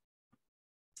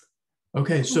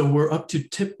 Okay, so we're up to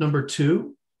tip number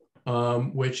 2,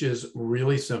 which is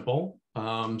really simple,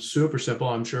 super simple.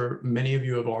 I'm sure many of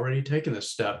you have already taken this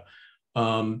step.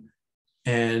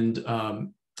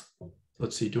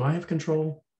 Let's see, do I have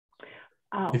control?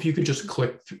 Oh. If you could just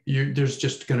click, there's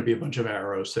just going to be a bunch of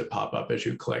arrows that pop up as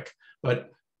you click.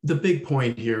 But the big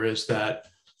point here is that,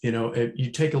 if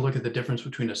you take a look at the difference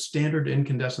between a standard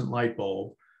incandescent light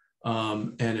bulb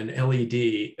and an LED,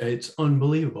 it's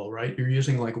unbelievable, right? You're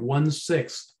using like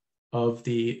 1/6 of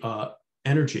the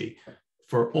energy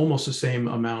for almost the same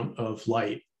amount of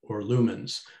light or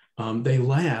lumens. They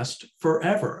last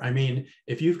forever. I mean,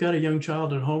 if you've got a young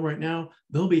child at home right now,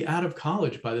 they'll be out of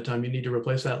college by the time you need to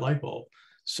replace that light bulb.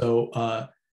 So,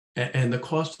 and the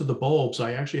cost of the bulbs,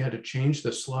 I actually had to change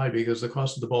the slide because the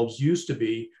cost of the bulbs used to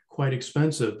be quite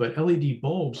expensive, but LED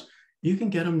bulbs, you can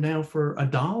get them now for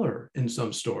 $1 in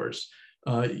some stores.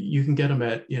 You can get them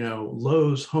at,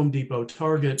 Lowe's, Home Depot,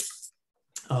 Target,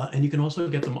 and you can also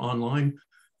get them online.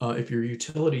 If your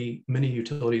utility, many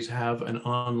utilities have an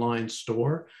online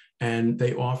store and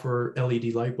they offer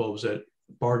LED light bulbs at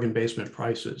bargain basement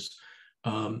prices.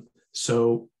 And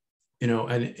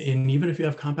even if you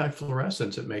have compact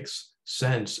fluorescents, it makes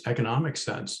sense, economic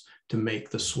sense, to make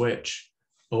the switch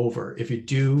over. If you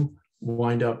do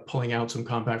wind up pulling out some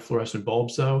compact fluorescent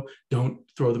bulbs though, don't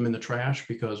throw them in the trash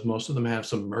because most of them have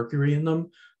some mercury in them,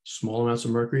 small amounts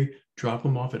of mercury. Drop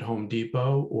them off at Home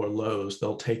Depot or Lowe's.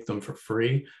 They'll take them for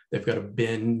free. They've got a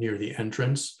bin near the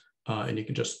entrance and you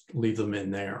can just leave them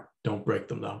in there. Don't break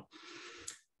them though.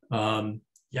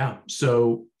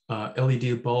 So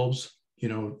LED bulbs,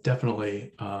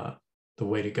 definitely the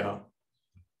way to go.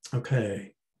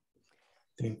 Okay.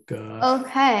 think.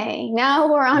 Okay,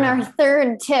 now we're on our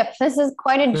third tip. This is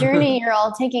quite a journey you're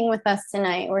all taking with us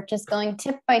tonight. We're just going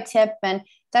tip by tip, and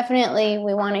definitely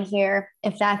we want to hear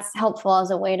if that's helpful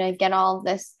as a way to get all of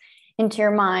this into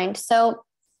your mind. So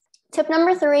tip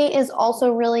number 3 is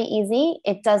also really easy.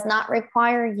 It does not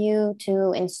require you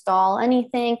to install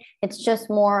anything. It's just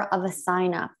more of a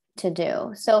sign up to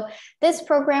do. So this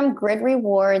program, Grid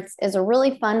Rewards, is a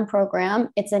really fun program.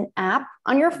 It's an app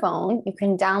on your phone. You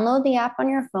can download the app on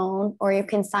your phone, or you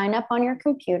can sign up on your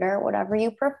computer, whatever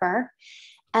you prefer.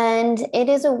 And it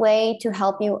is a way to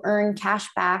help you earn cash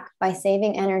back by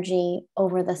saving energy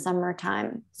over the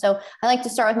summertime. So I like to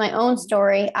start with my own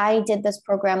story. I did this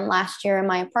program last year in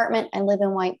my apartment. I live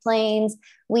in White Plains.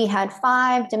 We had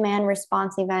 5 demand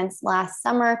response events last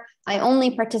summer. I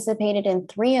only participated in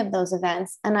 3 of those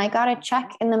events, and I got a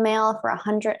check in the mail for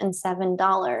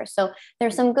 $107. So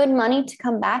there's some good money to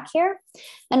come back here.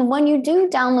 And when you do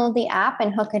download the app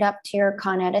and hook it up to your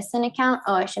Con Edison account,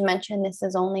 oh, I should mention this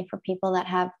is only for people that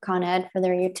have Con Ed for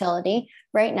their utility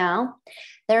right now.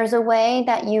 There's a way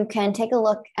that you can take a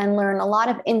look and learn a lot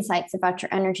of insights about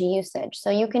your energy usage. So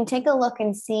you can take a look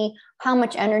and see how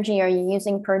much energy are you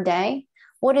using per day.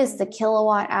 What is the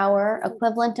kilowatt hour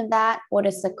equivalent of that? What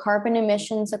is the carbon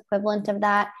emissions equivalent of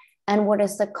that? And what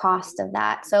is the cost of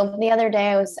that? So the other day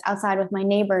I was outside with my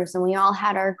neighbors and we all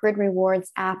had our Grid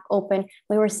Rewards app open.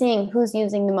 We were seeing who's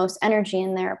using the most energy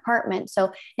in their apartment.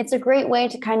 So it's a great way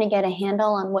to kind of get a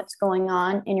handle on what's going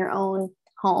on in your own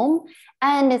home.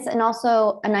 And it's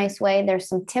also a nice way. There's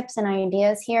some tips and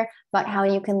ideas here about how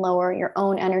you can lower your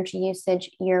own energy usage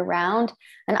year round.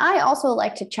 And I also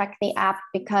like to check the app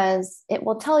because it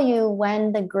will tell you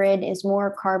when the grid is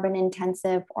more carbon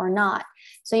intensive or not.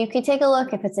 So you could take a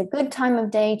look if it's a good time of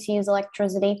day to use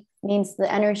electricity, means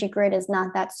the energy grid is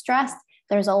not that stressed.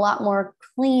 There's a lot more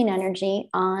clean energy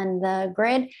on the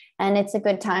grid, and it's a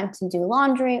good time to do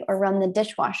laundry or run the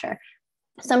dishwasher.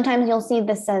 Sometimes you'll see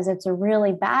this says it's a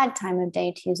really bad time of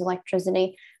day to use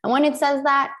electricity. And when it says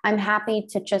that, I'm happy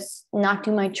to just not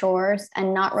do my chores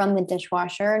and not run the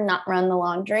dishwasher, not run the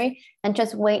laundry, and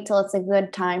just wait till it's a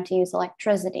good time to use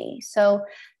electricity. So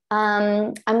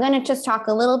I'm going to just talk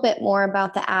a little bit more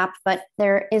about the app, but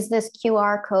there is this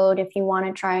QR code if you want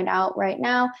to try it out right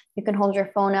now. You can hold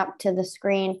your phone up to the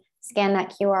screen, scan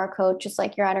that QR code just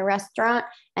like you're at a restaurant,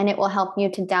 and it will help you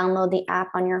to download the app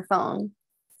on your phone.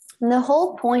 And the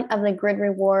whole point of the Grid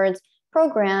Rewards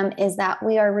program is that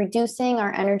we are reducing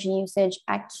our energy usage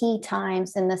at key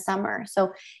times in the summer.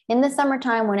 So in the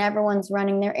summertime, when everyone's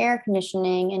running their air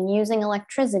conditioning and using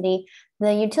electricity,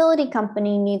 the utility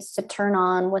company needs to turn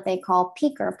on what they call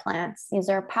peaker plants. These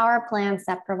are power plants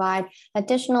that provide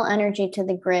additional energy to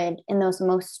the grid in those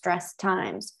most stressed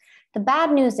times. The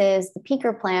bad news is the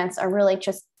peaker plants are really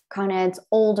just Con Ed's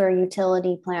older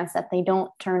utility plants that they don't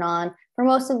turn on for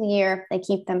most of the year. They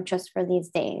keep them just for these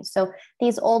days. So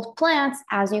these old plants,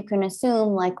 as you can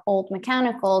assume, like old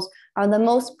mechanicals, are the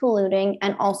most polluting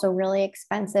and also really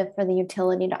expensive for the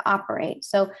utility to operate.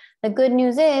 So the good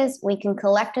news is we can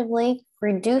collectively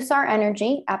reduce our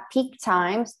energy at peak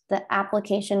times. The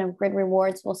application of Grid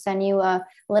Rewards will send you a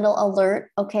little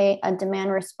alert. Okay, a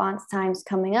demand response time's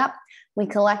coming up. We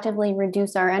collectively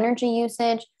reduce our energy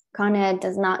usage. Con Ed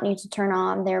does not need to turn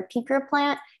on their peaker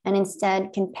plant and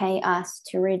instead can pay us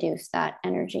to reduce that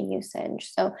energy usage.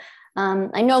 So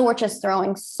I know we're just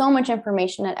throwing so much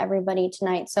information at everybody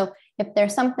tonight. So if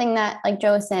there's something that, like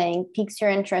Joe is saying, piques your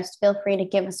interest, feel free to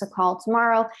give us a call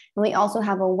tomorrow. And we also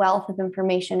have a wealth of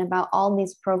information about all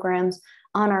these programs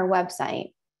on our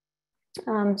website.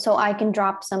 So I can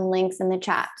drop some links in the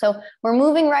chat. So we're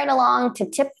moving right along to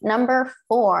tip number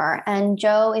 4, and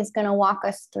Joe is going to walk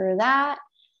us through that.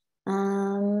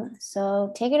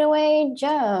 So take it away,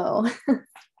 Joe.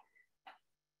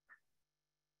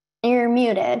 You're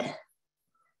muted.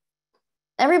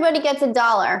 Everybody gets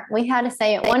 $1. We had to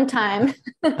say it one time.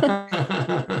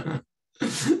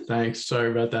 Thanks.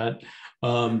 Sorry about that.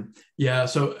 Yeah,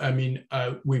 so I mean,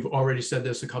 we've already said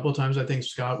this a couple of times. I think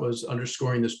Scott was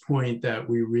underscoring this point that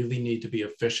we really need to be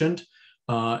efficient.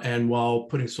 And while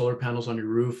putting solar panels on your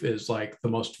roof is like the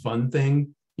most fun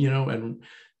thing, you know, and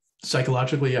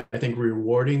psychologically, I think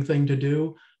rewarding thing to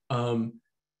do,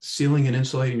 sealing and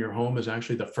insulating your home is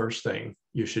actually the first thing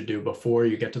you should do before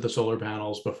you get to the solar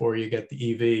panels, before you get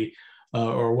the EV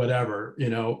or whatever.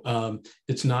 You know,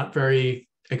 it's not very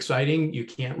exciting. You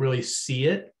can't really see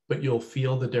it, but you'll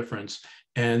feel the difference.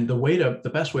 And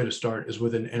the best way to start is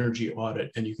with an energy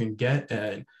audit, and you can get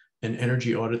an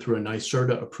energy audit through a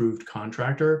NYSERDA approved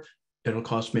contractor. It'll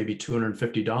cost maybe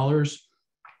 $250,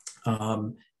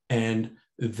 and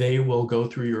they will go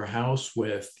through your house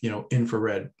with, you know,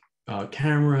 infrared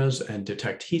cameras and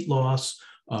detect heat loss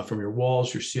from your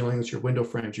walls, your ceilings, your window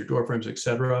frames, your door frames,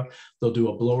 etc. They'll do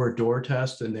a blower door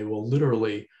test, and they will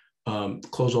literally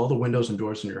close all the windows and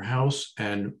doors in your house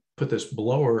and put this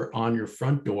blower on your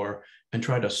front door and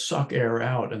try to suck air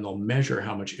out, and they'll measure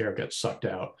how much air gets sucked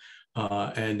out.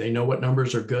 And they know what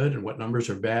numbers are good and what numbers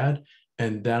are bad,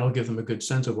 and that'll give them a good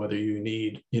sense of whether you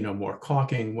need, more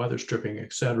caulking, weather stripping,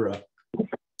 etc.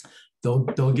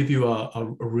 They'll give you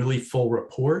a really full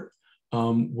report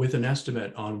with an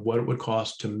estimate on what it would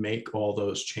cost to make all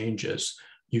those changes.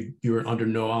 You're under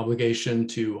no obligation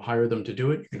to hire them to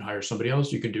do it. You can hire somebody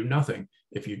else. You can do nothing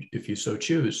if you so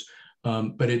choose.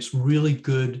 But it's really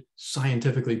good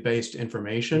scientifically based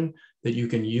information that you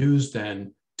can use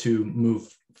then to move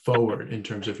forward in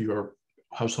terms of your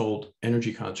household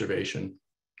energy conservation.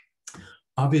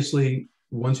 Obviously,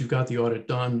 once you've got the audit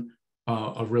done,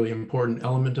 a really important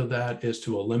element of that is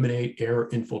to eliminate air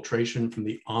infiltration from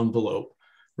the envelope,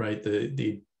 right?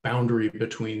 The boundary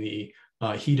between the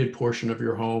heated portion of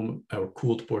your home or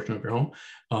cooled portion of your home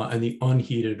and the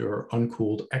unheated or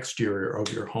uncooled exterior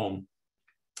of your home.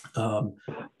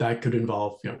 That could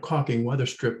involve, caulking, weather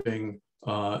stripping.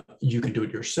 You can do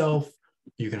it yourself.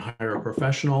 You can hire a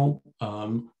professional,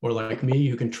 or like me,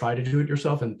 you can try to do it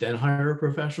yourself and then hire a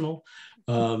professional.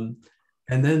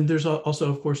 And then there's also,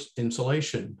 of course,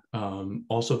 insulation,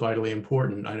 also vitally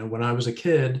important. I know when I was a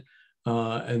kid,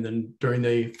 and then during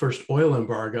the first oil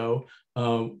embargo,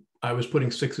 I was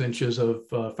putting 6 inches of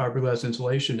fiberglass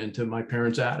insulation into my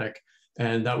parents' attic,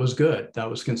 and that was good. That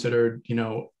was considered,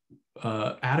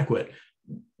 adequate.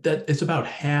 That it's about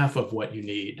half of what you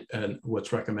need and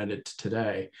what's recommended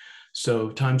today. So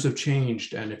times have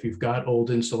changed, and if you've got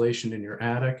old insulation in your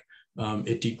attic,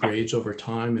 it degrades over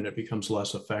time and it becomes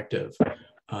less effective.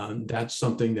 That's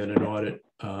something that an audit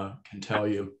can tell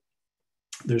you.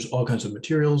 There's all kinds of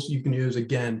materials you can use.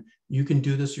 Again, you can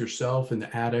do this yourself in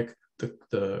the attic,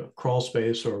 the crawl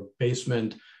space or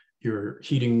basement, your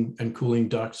heating and cooling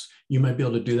ducts. You might be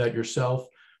able to do that yourself,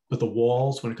 but the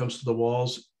walls, when it comes to the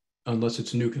walls, unless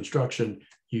it's new construction,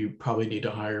 you probably need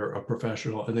to hire a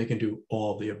professional, and they can do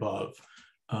all of the above.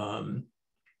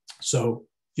 So,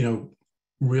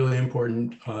 really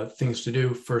important things to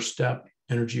do. First step,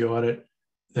 energy audit,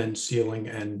 then sealing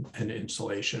and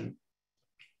insulation.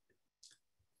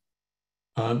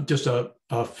 Just a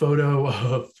photo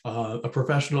of a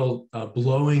professional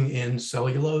blowing in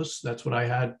cellulose. That's what I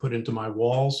had put into my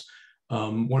walls.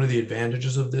 One of the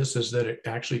advantages of this is that it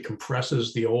actually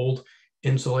compresses the old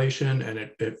insulation, and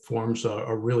it forms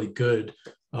a really good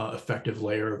effective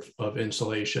layer of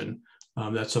insulation.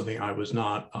 That's something I was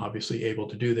not obviously able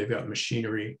to do. They've got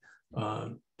machinery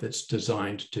that's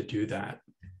designed to do that.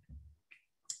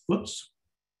 Whoops,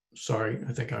 sorry,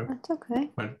 I think I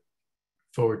went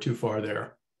forward too far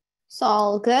there. It's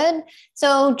all good.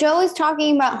 So Joe is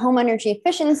talking about home energy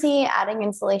efficiency, adding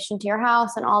insulation to your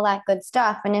house and all that good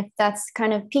stuff. And if that's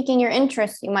kind of piquing your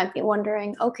interest, you might be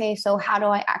wondering, okay, so how do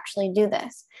I actually do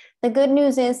this? The good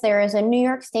news is there is a New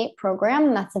York State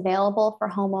program that's available for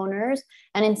homeowners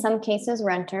and in some cases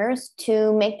renters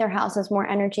to make their houses more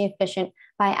energy efficient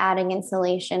by adding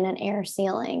insulation and air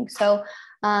sealing. So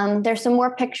there's some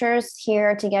more pictures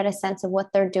here to get a sense of what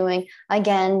they're doing.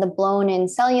 Again, the blown in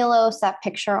cellulose, that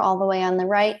picture all the way on the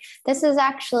right. This is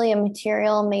actually a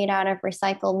material made out of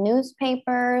recycled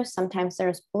newspapers. Sometimes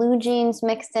there's blue jeans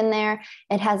mixed in there.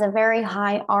 It has a very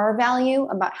high R value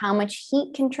about how much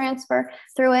heat can transfer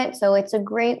through it. So it's a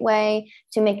great way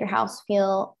to make your house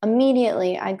feel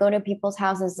immediately. I go to people's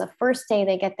houses the first day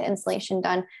they get the insulation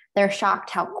done. They're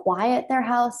shocked how quiet their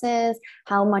house is,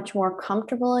 how much more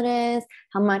comfortable it is,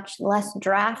 how much less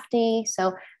drafty.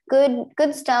 So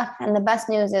good stuff. And the best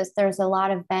news is there's a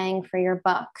lot of bang for your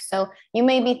buck. So you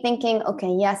may be thinking,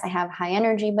 okay, yes, I have high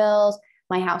energy bills.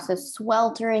 My house is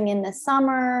sweltering in the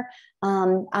summer.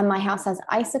 And my house has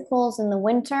icicles in the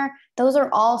winter. Those are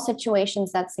all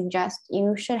situations that suggest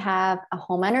you should have a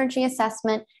home energy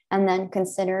assessment and then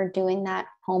consider doing that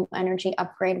home energy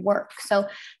upgrade work. So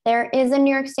there is a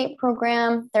New York State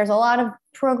program. There's a lot of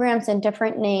programs and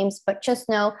different names, but just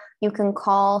know you can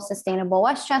call Sustainable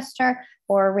Westchester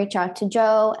or reach out to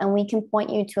Joe, and we can point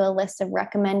you to a list of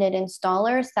recommended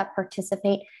installers that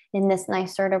participate in this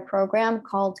NYSERDA program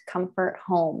called Comfort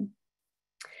Home.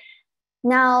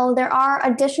 Now, there are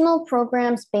additional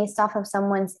programs based off of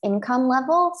someone's income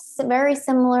level, very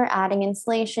similar, adding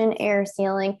insulation, air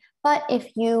sealing. But if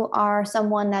you are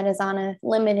someone that is on a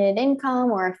limited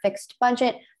income or a fixed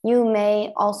budget, you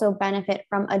may also benefit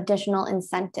from additional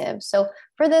incentives. So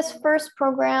for this first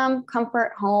program,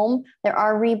 Comfort Home, there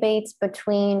are rebates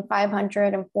between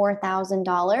 $500 and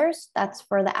 $4,000. That's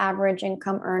for the average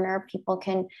income earner. People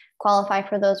can qualify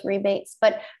for those rebates.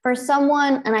 But for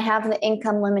someone, and I have the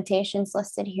income limitations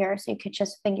listed here, so you could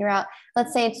just figure out,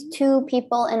 let's say it's 2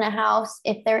 people in a house.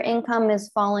 If their income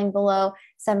is falling below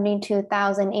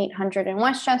 $72,800 in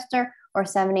Westchester or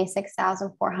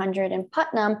 $76,400 in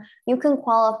Putnam, you can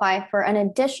qualify for an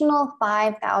additional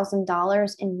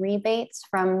 $5,000 in rebates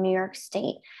from New York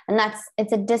State. And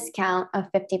it's a discount of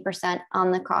 50%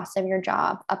 on the cost of your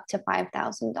job, up to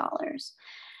 $5,000.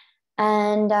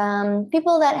 And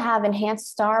people that have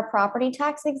enhanced STAR property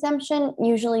tax exemption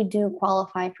usually do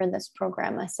qualify for this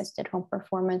program, Assisted Home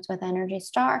Performance with Energy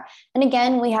Star. And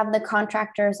again, we have the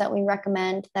contractors that we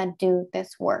recommend that do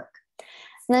this work.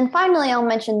 And then finally, I'll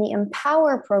mention the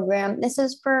Empower program. This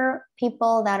is for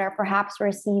people that are perhaps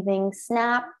receiving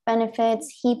SNAP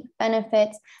benefits, HEAP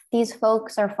benefits. These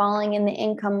folks are falling in the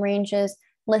income ranges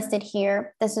listed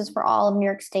here. This is for all of New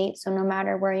York State. So no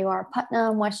matter where you are,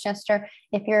 Putnam, Westchester,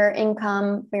 if your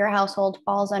income for your household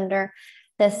falls under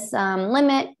this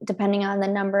limit, depending on the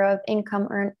number of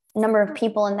number of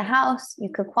people in the house, you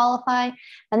could qualify.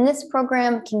 And this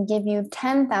program can give you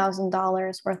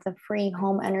 $10,000 worth of free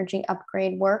home energy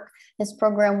upgrade work. This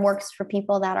program works for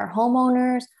people that are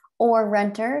homeowners or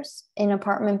renters in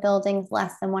apartment buildings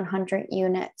less than 100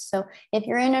 units. So if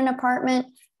you're in an apartment,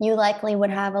 you likely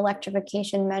would have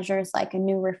electrification measures like a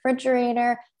new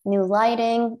refrigerator, new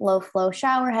lighting, low flow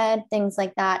shower head, things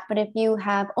like that. But if you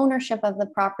have ownership of the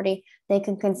property, they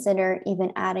can consider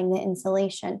even adding the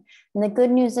insulation. And the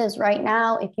good news is right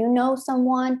now, if you know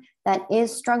someone that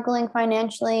is struggling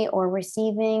financially or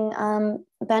receiving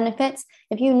benefits,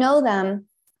 if you know them,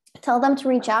 tell them to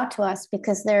reach out to us,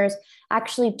 because there's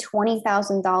actually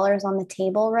 $20,000 on the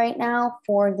table right now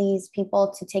for these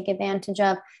people to take advantage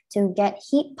of, to get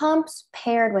heat pumps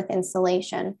paired with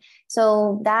insulation.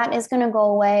 So that is going to go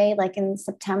away like in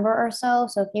September or so.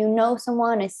 So if you know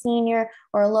someone, a senior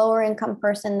or a lower income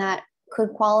person that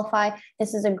could qualify,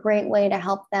 this is a great way to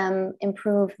help them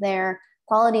improve their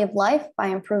quality of life by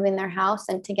improving their house,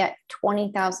 and to get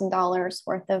 $20,000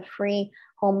 worth of free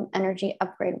home energy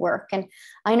upgrade work. And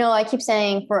I know I keep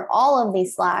saying for all of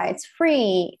these slides,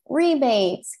 free,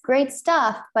 rebates, great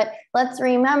stuff, but let's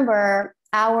remember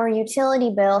our utility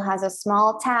bill has a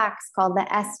small tax called the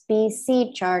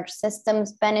SBC charge,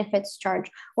 Systems Benefits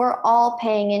Charge. We're all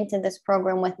paying into this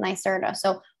program with NYSERDA.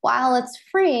 So while it's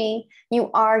free,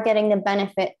 you are getting the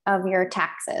benefit of your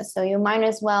taxes. So you might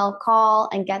as well call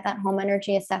and get that home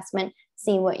energy assessment,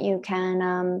 see what you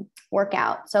can work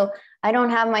out. So I don't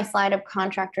have my slide of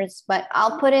contractors, but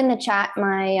I'll put in the chat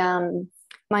my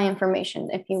information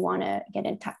if you want to get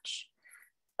in touch.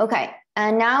 Okay,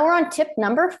 and now we're on tip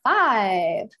number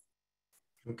 5.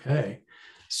 Okay,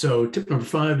 so tip number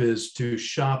 5 is to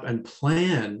shop and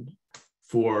plan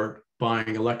for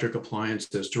buying electric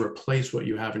appliances to replace what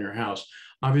you have in your house.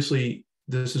 Obviously,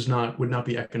 this would not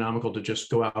be economical to just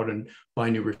go out and buy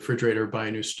a new refrigerator, buy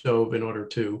a new stove in order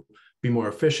to be more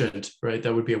efficient, right?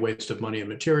 That would be a waste of money and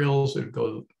materials. It would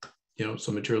go,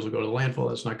 some materials will go to the landfill.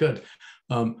 That's not good.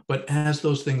 But as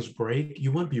those things break,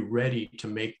 you want to be ready to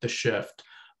make the shift.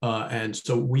 And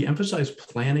so we emphasize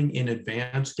planning in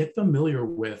advance. Get familiar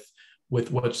with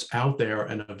what's out there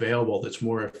and available that's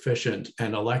more efficient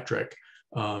and electric.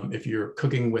 If you're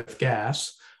cooking with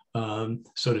gas,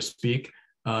 so to speak,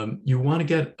 you want to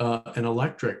get an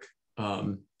electric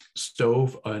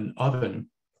stove, an oven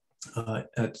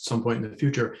at some point in the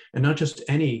future, and not just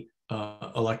any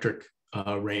electric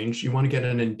range. You want to get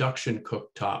an induction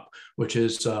cooktop, which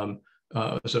is,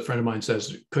 as a friend of mine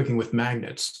says, cooking with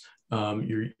magnets.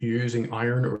 You're using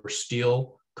iron or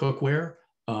steel cookware,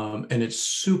 and it's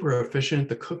super efficient.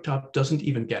 The cooktop doesn't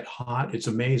even get hot. It's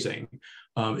amazing.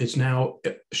 It's now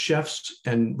chefs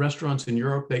and restaurants in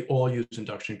Europe, they all use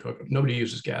induction cooking. Nobody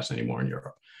uses gas anymore in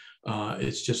Europe.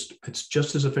 It's just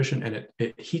as efficient, and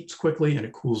it heats quickly and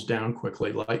it cools down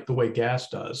quickly, like the way gas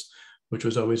does, which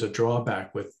was always a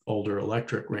drawback with older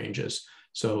electric ranges.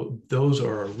 So those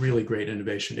are a really great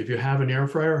innovation. If you have an air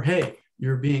fryer, hey,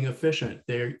 you're being efficient.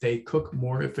 They cook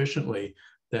more efficiently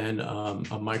than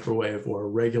a microwave or a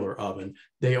regular oven.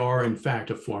 They are, in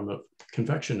fact, a form of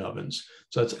convection ovens.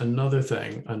 So that's another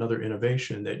thing, another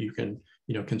innovation that you can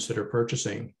consider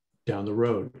purchasing down the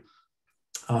road.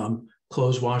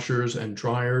 Clothes washers and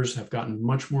dryers have gotten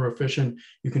much more efficient.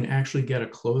 You can actually get a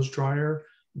clothes dryer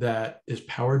that is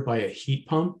powered by a heat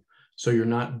pump. So you're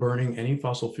not burning any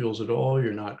fossil fuels at all.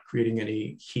 You're not creating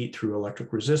any heat through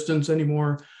electric resistance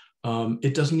anymore.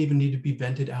 It doesn't even need to be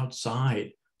vented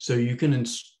outside. So you can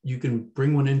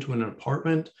bring one into an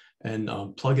apartment and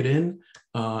plug it in,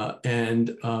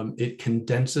 and it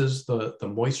condenses the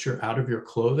moisture out of your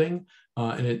clothing,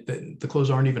 and the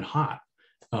clothes aren't even hot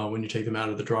when you take them out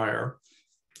of the dryer.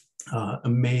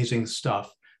 Amazing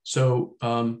stuff. So,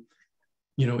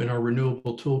 you know, in our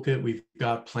renewable toolkit, we've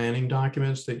got planning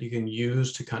documents that you can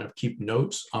use to kind of keep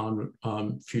notes on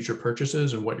future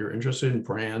purchases and what you're interested in,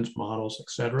 brands, models, et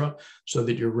cetera, so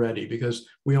that you're ready. Because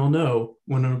we all know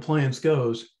when an appliance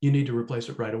goes, you need to replace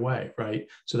it right away, right?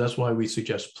 So that's why we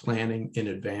suggest planning in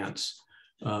advance.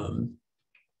 One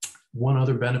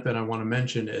other benefit I want to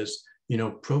mention is, you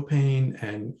know, propane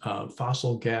and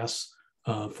fossil gas,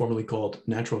 formerly called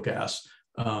natural gas,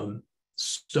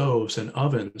 stoves and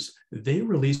ovens, they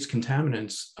release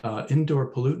contaminants,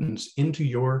 indoor pollutants into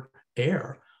your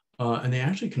air, and they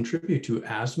actually contribute to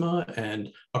asthma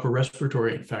and upper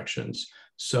respiratory infections.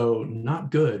 So not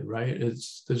good, right?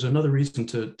 There's another reason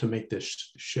to make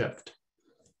this shift.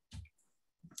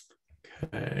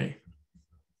 Okay,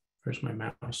 where's my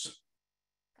mouse?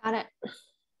 Got it.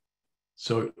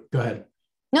 So go ahead.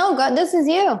 No, God, this is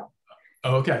you.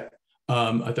 Okay.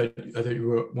 I thought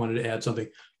you wanted to add something.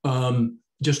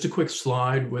 Just a quick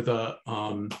slide with a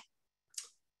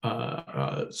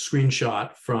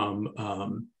screenshot from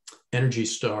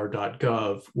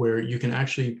EnergyStar.gov, where you can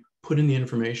actually put in the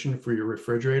information for your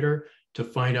refrigerator to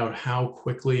find out how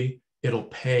quickly it'll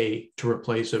pay to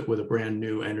replace it with a brand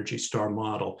new Energy Star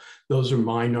model. Those are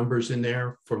my numbers in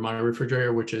there for my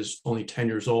refrigerator, which is only 10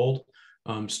 years old.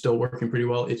 Still working pretty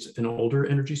well. It's an older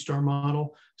Energy Star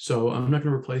model, so I'm not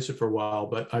going to replace it for a while,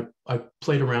 but I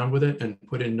played around with it and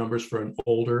put in numbers for an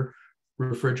older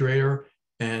refrigerator,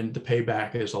 and the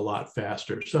payback is a lot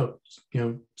faster. So, you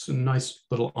know, it's a nice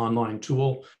little online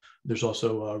tool. There's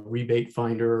also a rebate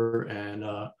finder and,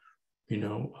 you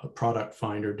know, a product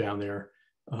finder down there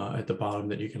at the bottom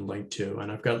that you can link to.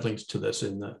 And I've got links to this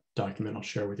in the document I'll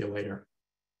share with you later.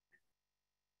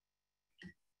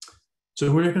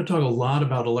 So we're not going to talk a lot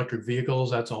about electric vehicles.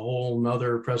 That's a whole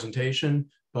nother presentation,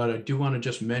 but I do want to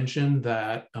just mention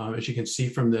that, as you can see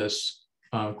from this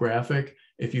graphic,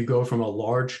 if you go from a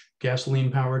large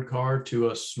gasoline-powered car to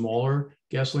a smaller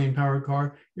gasoline-powered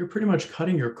car, you're pretty much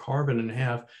cutting your carbon in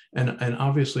half, and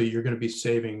obviously you're going to be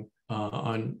saving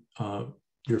on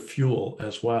your fuel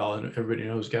as well. And everybody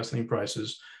knows gasoline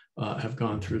prices have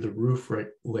gone through the roof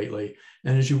lately.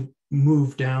 And as you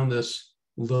move down this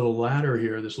little ladder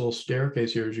here, this little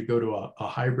staircase here, as you go to a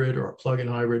hybrid or a plug-in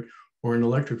hybrid or an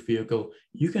electric vehicle,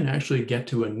 you can actually get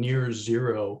to a near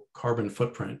zero carbon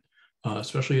footprint,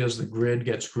 especially as the grid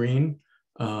gets green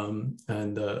and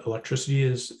the electricity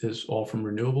is all from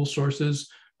renewable sources.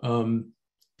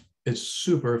 It's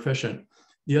super efficient.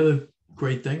 The other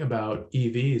great thing about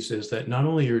EVs is that not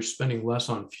only you're spending less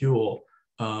on fuel,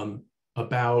 I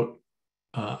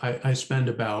spend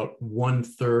about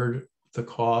 1/3 the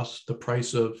cost, the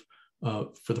price of,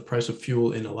 for the price of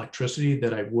fuel in electricity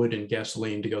that I would in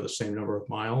gasoline to go the same number of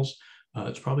miles.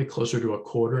 It's probably closer to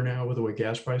 1/4 now with the way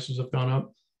gas prices have gone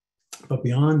up. But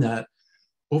beyond that,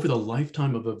 over the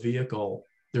lifetime of a vehicle,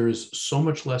 there is so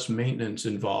much less maintenance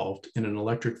involved in an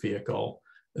electric vehicle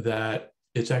that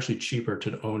it's actually cheaper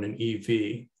to own an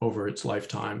EV over its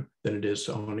lifetime than it is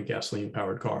to own a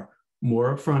gasoline-powered car.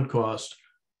 More upfront cost,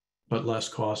 but less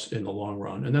cost in the long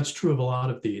run. And that's true of a lot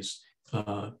of these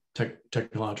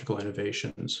technological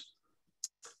innovations.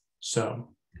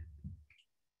 So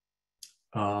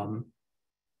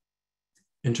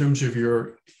in terms of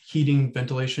your heating,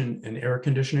 ventilation, and air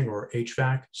conditioning or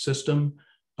HVAC system,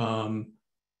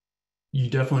 you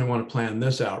definitely want to plan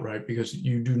this out, right? Because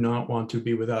you do not want to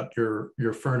be without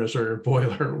your furnace or your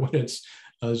boiler when it's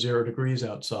 0 degrees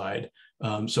outside.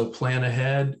 So plan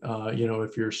ahead. You know,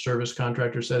 if your service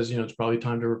contractor says, you know, it's probably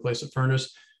time to replace a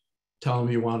furnace, tell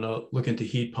them you want to look into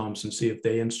heat pumps and see if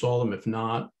they install them. If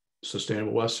not,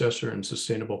 Sustainable Westchester and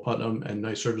Sustainable Putnam and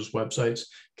NYSERDA's websites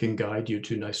can guide you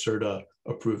to NYSERDA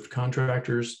approved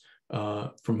contractors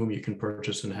from whom you can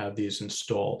purchase and have these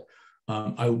installed.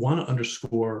 I want to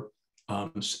underscore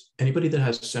anybody that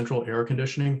has central air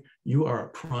conditioning, you are a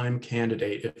prime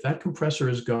candidate. If that compressor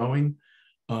is going,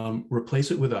 replace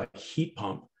it with a heat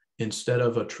pump instead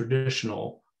of a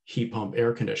traditional heat pump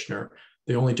air conditioner.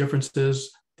 The only difference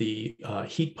is the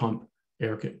heat pump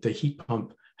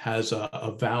has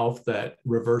a valve that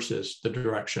reverses the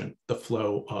direction, the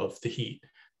flow of the heat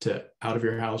to out of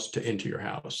your house to into your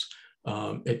house.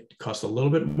 It costs a little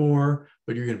bit more,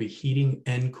 but you're going to be heating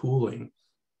and cooling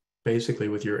basically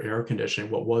with your air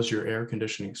conditioning, what was your air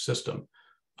conditioning system.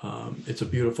 It's a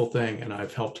beautiful thing, and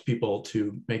I've helped people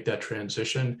to make that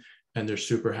transition, and they're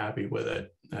super happy with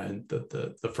it. And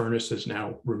the furnace is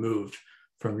now removed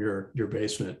from your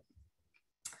basement.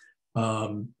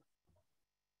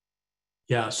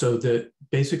 Yeah, so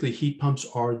basically heat pumps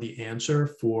are the answer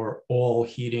for all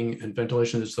heating and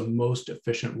ventilation. It's the most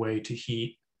efficient way to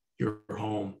heat your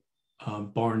home,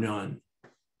 bar none,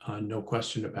 no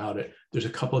question about it. There's a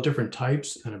couple of different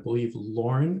types, and I believe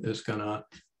Lauren is gonna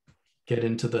get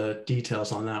into the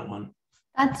details on that one.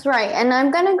 That's right, and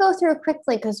I'm gonna go through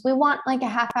quickly because we want like a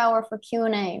half hour for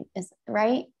Q&A, is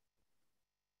right?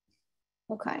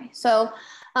 Okay, so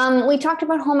we talked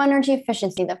about home energy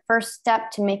efficiency, the first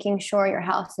step to making sure your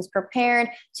house is prepared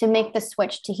to make the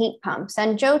switch to heat pumps.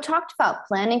 And Joe talked about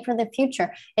planning for the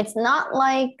future. It's not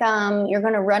like you're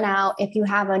going to run out if you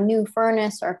have a new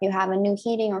furnace or if you have a new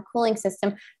heating or cooling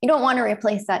system. You don't want to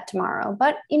replace that tomorrow.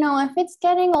 But, you know, if it's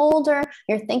getting older,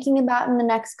 you're thinking about in the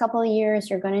next couple of years,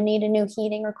 you're going to need a new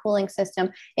heating or cooling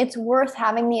system. It's worth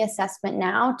having the assessment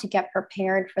now to get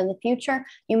prepared for the future.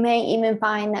 You may even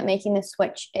find that making the switch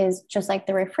is just like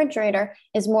the refrigerator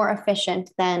is more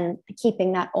efficient than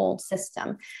keeping that old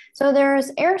system. So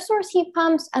there's air source heat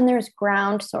pumps and there's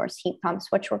ground source heat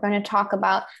pumps, which we're going to talk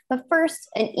about. But first,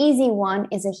 an easy one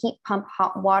is a heat pump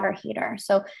hot water heater.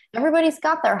 So everybody's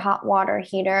got their hot water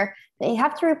heater. They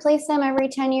have to replace them every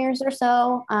 10 years or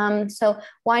so. So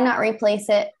why not replace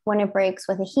it when it breaks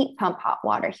with a heat pump hot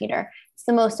water heater? It's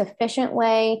the most efficient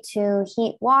way to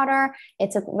heat water.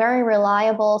 It's a very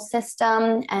reliable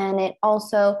system, and it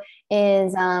also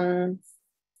is,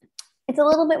 it's a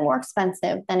little bit more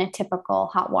expensive than a typical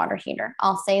hot water heater.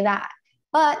 I'll say that.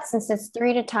 But since it's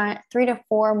 3 to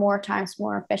 4 more times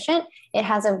more efficient, it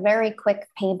has a very quick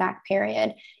payback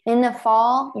period. In the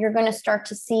fall, you're going to start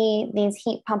to see these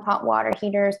heat pump hot water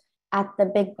heaters at the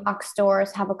big box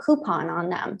stores have a coupon on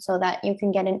them so that you can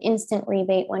get an instant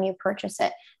rebate when you purchase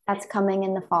it. That's coming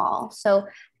in the fall. So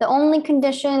the only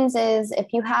conditions is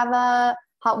if you have a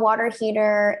hot water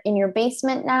heater in your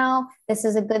basement now, this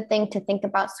is a good thing to think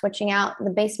about switching out. The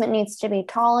basement needs to be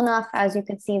tall enough. As you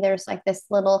can see, there's like this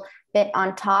little bit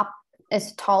on top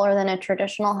is taller than a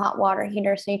traditional hot water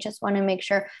heater. So you just want to make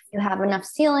sure you have enough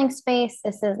ceiling space.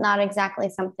 This is not exactly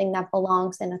something that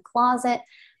belongs in a closet.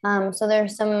 So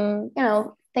there's some, you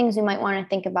know, things you might want to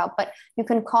think about, but you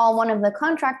can call one of the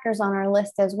contractors on our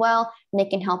list as well, and they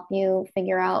can help you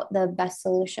figure out the best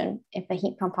solution if a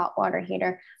heat pump hot water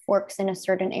heater works in a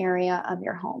certain area of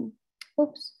your home.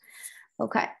 Oops.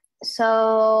 Okay.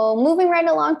 So moving right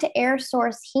along to air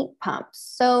source heat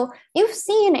pumps. So you've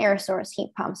seen air source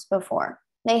heat pumps before.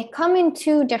 They come in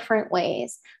 2 different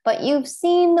ways, but you've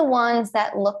seen the ones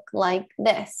that look like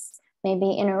this.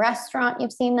 Maybe in a restaurant,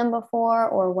 you've seen them before,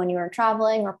 or when you are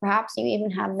traveling, or perhaps you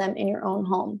even have them in your own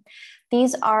home.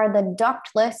 These are the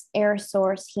ductless air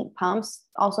source heat pumps,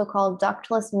 also called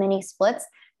ductless mini splits.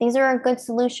 These are a good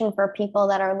solution for people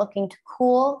that are looking to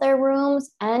cool their rooms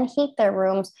and heat their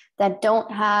rooms that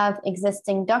don't have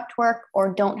existing ductwork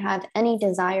or don't have any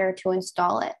desire to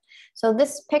install it. So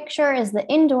this picture is the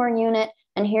indoor unit,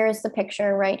 and here's the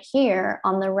picture right here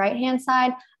on the right-hand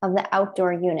side of the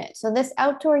outdoor unit. So this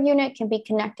outdoor unit can be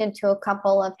connected to a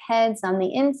couple of heads on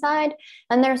the inside.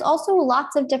 And there's also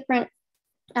lots of different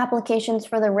applications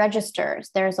for the registers.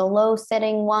 There's a low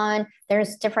sitting one.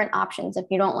 There's different options. If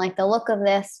you don't like the look of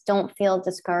this, don't feel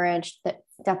discouraged.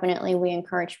 Definitely we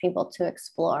encourage people to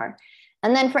explore.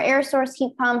 And then for air source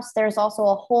heat pumps, there's also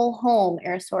a whole home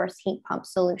air source heat pump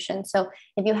solution. So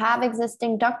if you have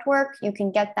existing ductwork, you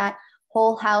can get that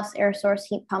whole house air source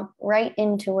heat pump right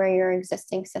into where your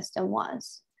existing system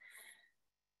was.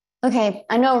 Okay,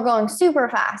 I know we're going super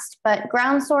fast, but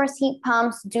ground source heat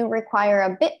pumps do require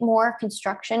a bit more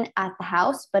construction at the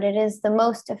house, but it is the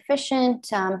most efficient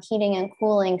heating and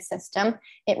cooling system.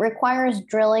 It requires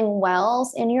drilling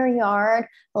wells in your yard.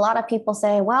 A lot of people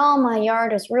say, well, my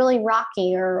yard is really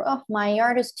rocky, or oh, my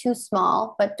yard is too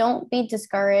small, but don't be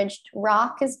discouraged.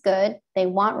 Rock is good. They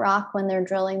want rock when they're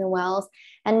drilling the wells.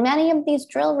 And many of these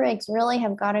drill rigs really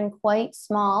have gotten quite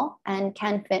small and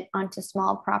can fit onto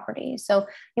small properties. So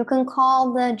you can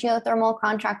call the geothermal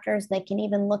contractors. They can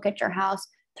even look at your house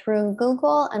through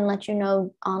Google and let you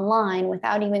know online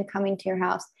without even coming to your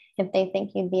house if they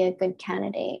think you'd be a good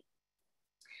candidate.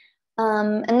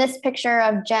 And this picture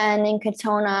of Jen in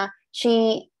Katona,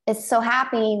 she is so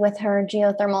happy with her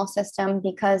geothermal system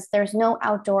because there's no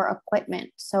outdoor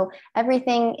equipment. So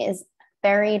everything is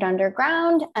buried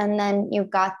underground, and then you've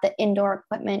got the indoor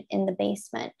equipment in the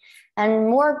basement. And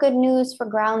more good news for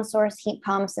ground source heat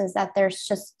pumps is that there's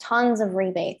just tons of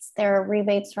rebates. There are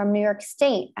rebates from New York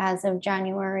State as of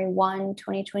January 1,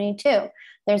 2022.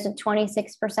 There's a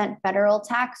 26% federal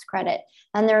tax credit,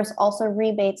 and there's also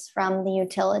rebates from the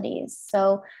utilities.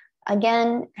 So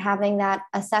again, having that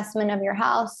assessment of your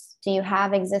house. Do you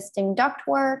have existing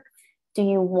ductwork? Do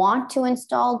you want to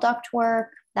install ductwork?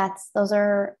 Those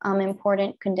are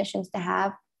important conditions to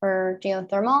have for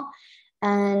geothermal.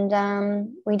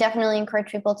 And we definitely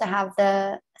encourage people to have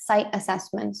the site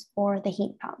assessments for the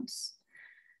heat pumps.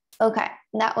 Okay,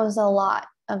 that was a lot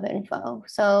of info.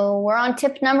 So we're on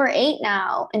tip number 8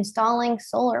 now, installing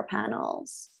solar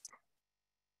panels.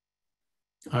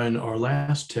 And our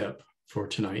last tip for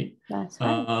tonight. That's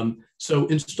right. So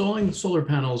installing solar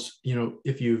panels,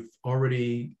 if you've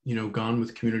already, gone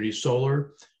with community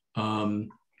solar,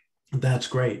 that's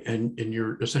great. And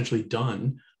you're essentially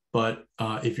done. But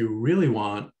if you really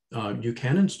want, you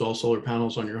can install solar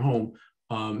panels on your home.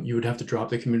 You would have to drop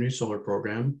the community solar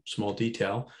program, small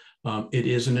detail. It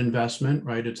is an investment,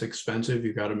 right? It's expensive.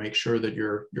 You got to make sure that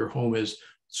your home is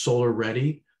solar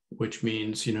ready, which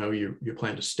means, you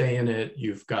plan to stay in it.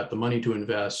 You've got the money to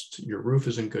invest. Your roof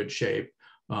is in good shape.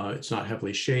 It's not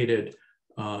heavily shaded,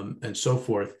 and so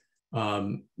forth.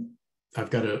 I've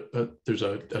got there's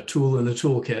a tool in the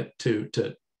toolkit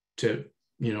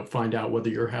to find out whether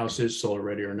your house is solar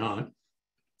ready or not.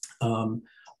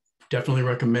 Definitely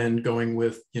recommend going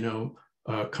with,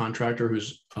 a contractor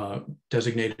who's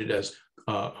designated as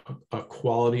a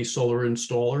quality solar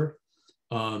installer.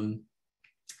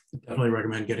 Definitely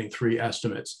recommend getting 3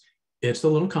 estimates. It's a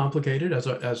little complicated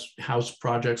as house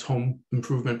projects, home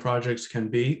improvement projects can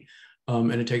be,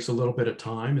 and it takes a little bit of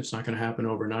time. It's not going to happen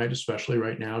overnight, especially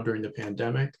right now during the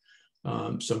pandemic.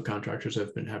 Some contractors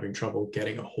have been having trouble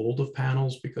getting a hold of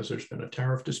panels because there's been a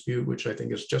tariff dispute, which I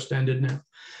think has just ended now.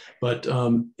 But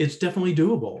it's definitely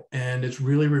doable, and it's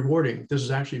really rewarding. This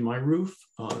is actually my roof.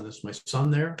 This is my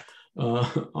son there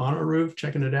on our roof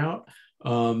checking it out.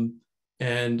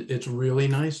 And it's really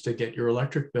nice to get your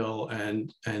electric bill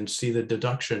and see the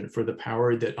deduction for the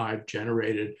power that I've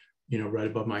generated, right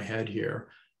above my head here.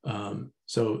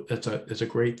 So it's a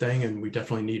great thing, and we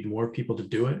definitely need more people to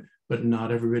do it, but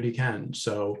not everybody can.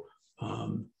 So,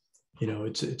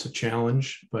 it's a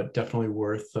challenge, but definitely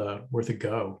worth a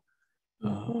go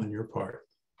on your part.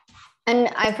 And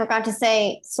I forgot to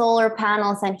say, solar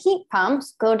panels and heat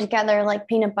pumps go together like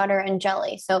peanut butter and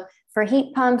jelly. So for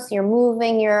heat pumps, you're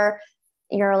moving your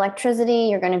electricity,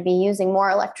 you're going to be using more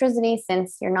electricity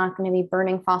since you're not going to be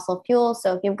burning fossil fuels.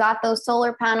 So if you've got those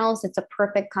solar panels, it's a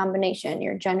perfect combination.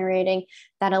 You're generating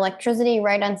that electricity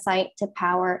right on site to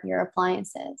power your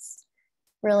appliances.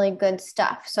 Really good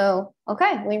stuff. So,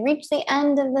 okay, we reached the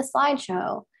end of the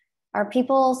slideshow. Are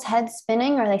people's heads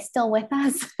spinning? Are they still with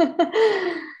us?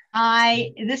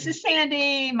 This is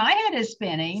Sandy. My head is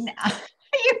spinning.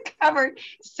 You covered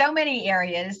so many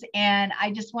areas, and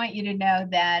I just want you to know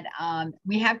that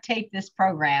we have taped this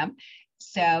program.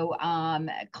 So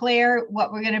Claire,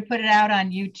 what we're going to put it out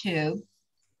on YouTube,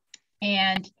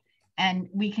 and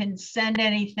we can send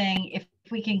anything if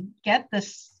we can get the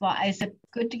slides. Is it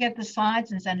good to get the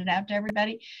slides and send it out to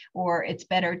everybody, or it's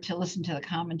better to listen to the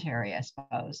commentary, I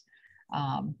suppose.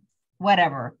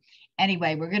 Whatever.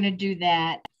 Anyway, we're going to do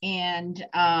that. And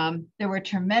there were a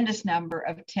tremendous number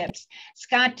of tips.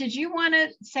 Scott, did you want to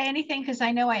say anything? Because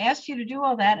I know I asked you to do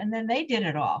all that, and then they did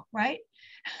it all, right?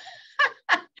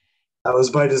 That was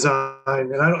by design.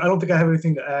 And I don't think I have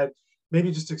anything to add.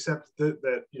 Maybe just accept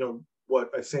that what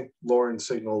I think Lauren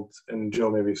signaled, and Joe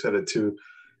maybe said it too,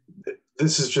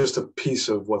 this is just a piece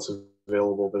of what's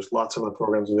available. There's lots of other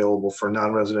programs available for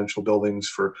non-residential buildings,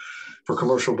 for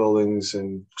commercial buildings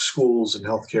and schools and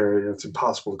healthcare. It's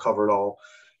impossible to cover it all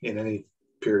in any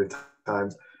period of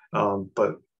time.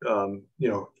 But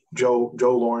Joe,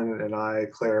 Lauren, and I,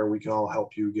 Claire, we can all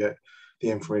help you get the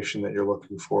information that you're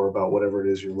looking for about whatever it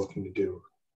is you're looking to do.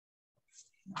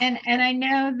 And I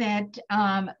know that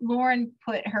Lauren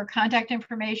put her contact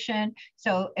information.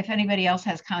 So if anybody else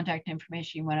has contact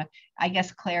information you want to, I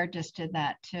guess Claire just did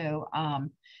that too,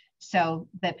 so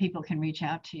that people can reach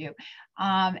out to you.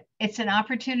 It's an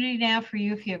opportunity now for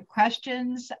you if you have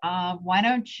questions. Why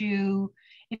don't you,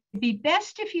 it'd be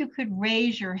best if you could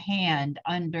raise your hand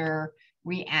under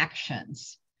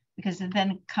reactions, because it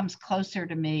then comes closer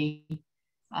to me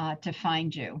to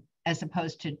find you, as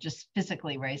opposed to just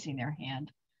physically raising their hand.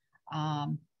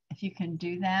 If you can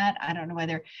do that, I don't know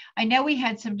whether, I know we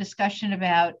had some discussion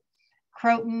about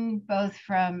Croton, both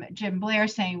from Jim Blair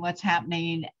saying what's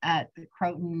happening at the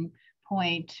Croton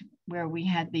Point where we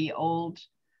had the old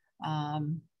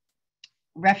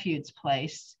refuge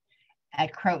place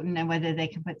at Croton, and whether they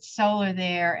can put solar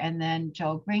there. And then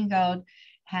Joel Gringold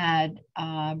had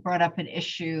brought up an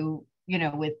issue,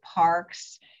 with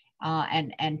parks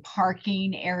and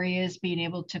parking areas, being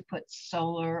able to put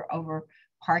solar over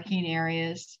parking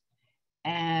areas.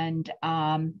 And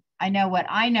I know what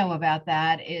I know about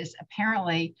that is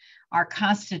apparently our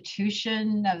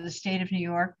Constitution of the state of New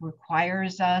York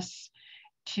requires us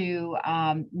to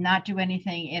not do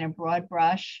anything in a broad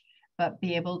brush, but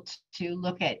be able to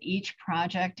look at each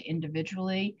project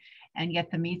individually and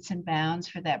get the meets and bounds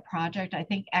for that project. I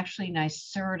think actually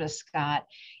NYSERDA, Scott,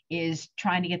 is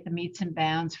trying to get the meets and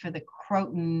bounds for the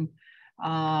Croton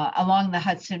along the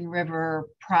Hudson River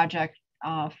project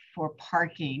for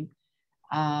parking.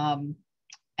 And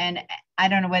I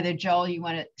don't know whether, Joel, you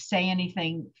want to say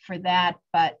anything for that,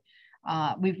 but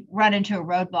we've run into a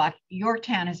roadblock.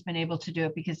 Yorktown has been able to do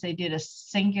it because they did a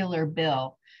singular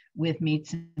bill with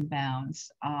meets and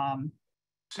bounds.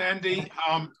 Sandy,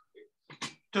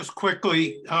 just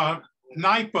quickly,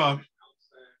 NYPA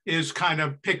is kind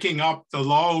of picking up the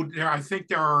load. I think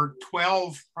there are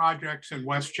 12 projects in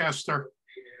Westchester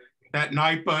that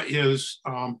NYPA is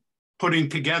putting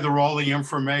together all the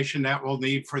information that we'll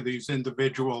need for these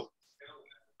individual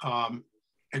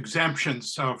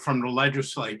exemptions from the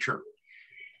legislature.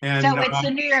 And, so it's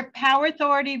the New York Power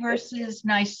Authority versus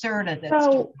NYSERDA.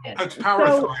 That's Power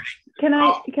Authority. Can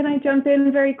I jump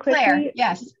in very quickly? Claire,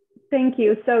 yes. Thank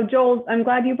you. So Joel, I'm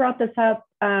glad you brought this up.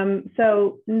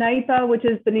 So NYPA, which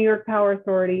is the New York Power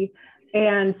Authority,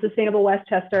 and Sustainable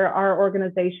Westchester, our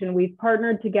organization, we've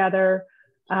partnered together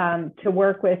to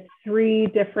work with 3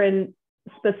 different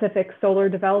specific solar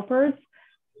developers.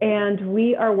 And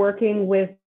we are working with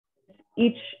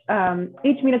each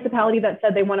municipality that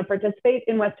said they want to participate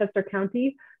in Westchester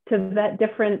County to vet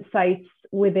different sites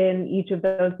within each of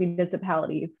those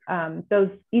municipalities.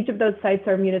 Each of those sites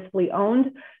are municipally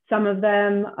owned. Some of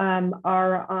them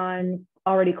are on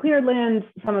already cleared lands.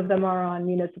 Some of them are on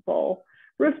municipal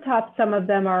rooftops. Some of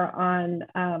them are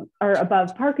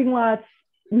above parking lots,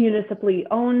 municipally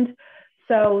owned.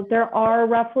 So there are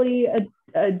roughly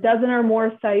a dozen or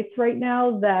more sites right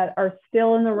now that are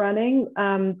still in the running.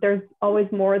 There's always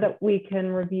more that we can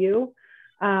review.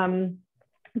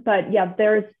 But yeah,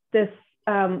 there's this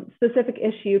specific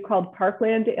issue called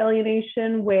parkland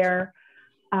alienation where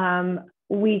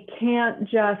we can't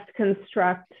just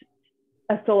construct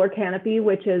a solar canopy,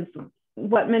 which is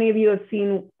what many of you have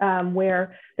seen,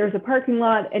 where there's a parking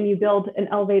lot and you build an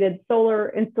elevated solar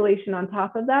installation on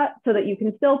top of that so that you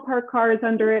can still park cars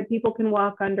under it, people can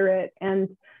walk under it, and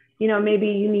maybe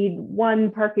you need one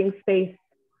parking space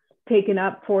taken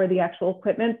up for the actual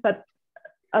equipment, but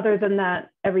other than that,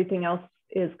 everything else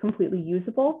is completely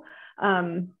usable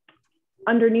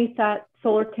underneath that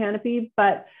solar canopy.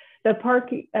 But the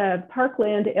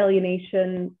parkland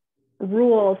alienation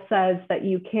rule says that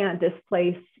you can't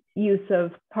displace use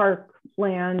of park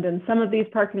land, and some of these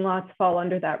parking lots fall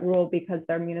under that rule because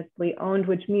they're municipally owned,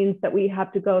 which means that we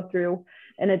have to go through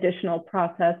an additional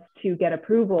process to get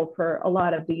approval for a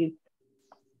lot of these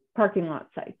parking lot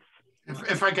sites.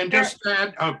 If I can just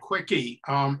add a quickie,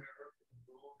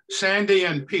 Sandy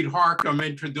and Pete Harcum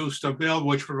introduced a bill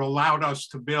which would allow us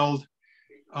to build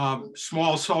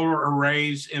small solar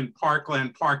arrays in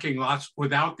parkland parking lots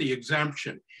without the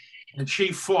exemption. And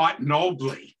she fought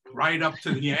nobly right up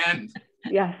to the end.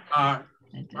 Yes.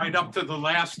 Right up to the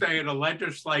last day of the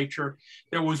legislature.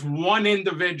 There was one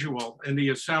individual in the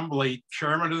assembly,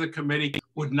 chairman of the committee,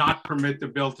 would not permit the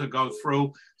bill to go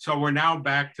through. So we're now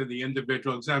back to the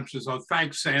individual exemptions. So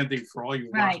thanks, Sandy, for all your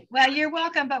work. Right. Well, you're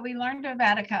welcome, but we learned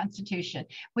about a constitution.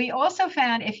 We also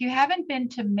found, if you haven't been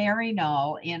to Mary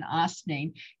Knoll in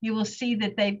Ossining, you will see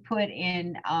that they put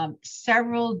in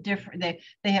several different,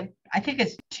 they have, I think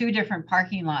it's 2 different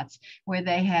parking lots where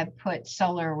they have put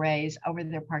solar arrays over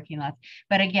their parking lots.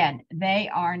 But again, they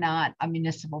are not a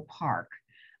municipal park.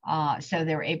 So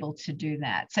they're able to do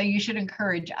that. So you should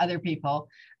encourage other people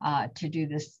to do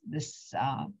this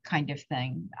kind of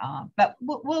thing. But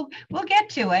we'll get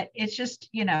to it. It's just,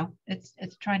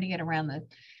 it's trying to get around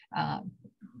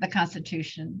the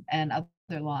Constitution and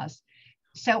other laws.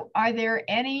 So are there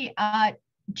any,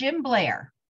 Jim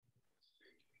Blair?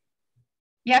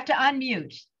 You have to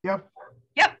unmute. Yep.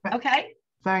 Okay.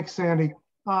 Thanks, Sandy.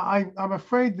 I'm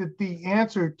afraid that the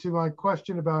answer to my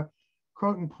question about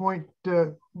Croton Point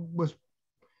was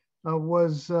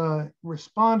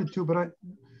responded to, but I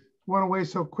went away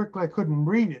so quickly I couldn't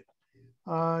read it.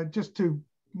 Just to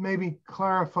maybe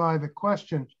clarify the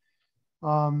question,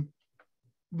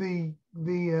 the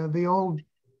old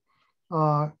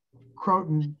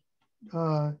Croton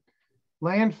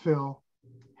landfill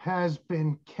has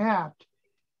been capped,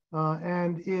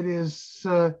 and it is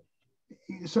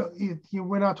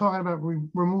we're not talking about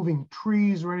removing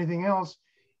trees or anything else.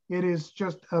 It is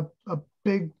just a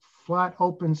big flat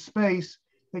open space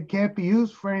that can't be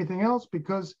used for anything else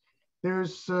because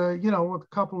there's a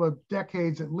couple of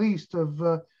decades at least of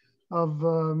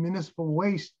municipal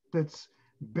waste that's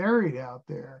buried out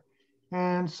there.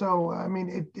 And so, I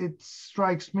mean, it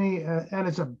strikes me, and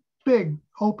it's a big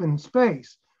open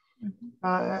space,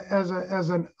 as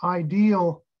an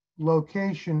ideal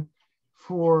location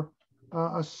for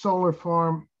a solar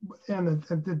farm. And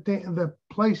the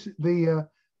place, the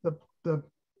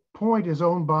point is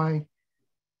owned by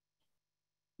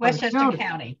Westchester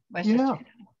County. Westchester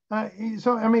County.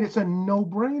 So, I mean, it's a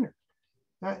no-brainer.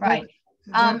 Right.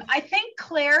 I think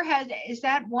Claire is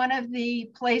that one of the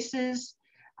places,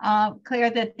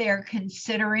 Claire, that they're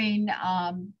considering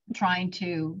trying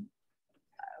to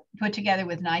put together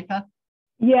with NYPA?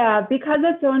 Yeah, because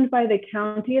it's owned by the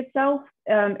county itself,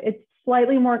 it's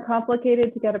slightly more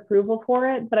complicated to get approval for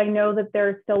it, but I know that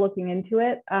they're still looking into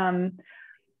it.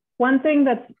 One thing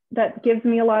that gives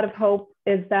me a lot of hope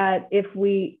is that if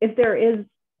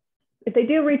they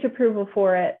do reach approval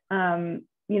for it,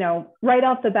 right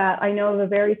off the bat, I know of a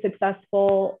very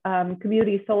successful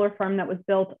community solar farm that was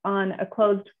built on a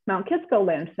closed Mount Kisco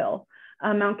landfill.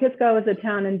 Mount Kisco is a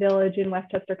town and village in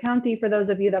Westchester County, for those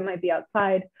of you that might be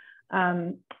outside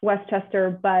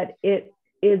Westchester, but it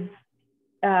is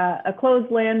a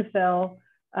closed landfill.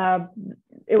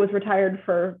 It was retired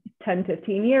for 10,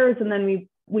 15 years, and then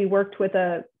we worked with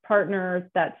a partner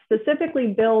that specifically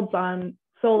builds on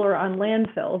solar on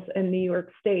landfills in New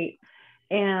York State.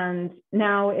 And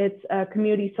now it's a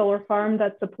community solar farm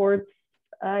that supports,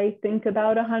 I think,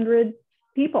 about 100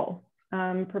 people,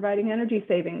 providing energy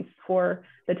savings for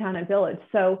the town and village.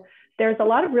 So there's a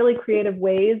lot of really creative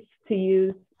ways to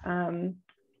use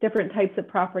different types of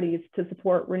properties to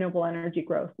support renewable energy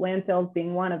growth, landfills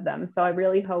being one of them. So I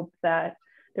really hope that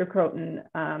their Croton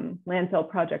landfill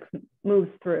project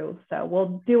moves through. So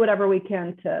we'll do whatever we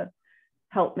can to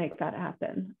help make that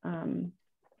happen. And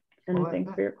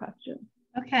thanks for your question.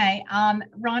 Okay,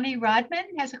 Ronnie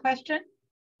Rodman has a question.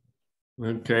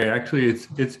 Okay, actually,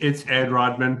 it's Ed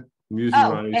Rodman. I'm using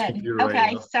Ronnie's computer okay,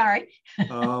 right now. Sorry.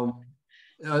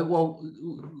 Well,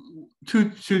 two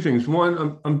things.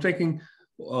 One, I'm thinking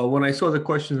when I saw the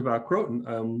questions about Croton,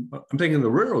 I'm thinking the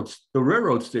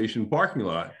railroad station parking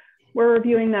lot. We're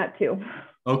reviewing that too.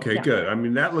 Okay, yeah. Good. I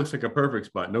mean, that looks like a perfect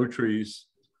spot. No trees.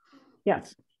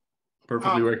 Yes.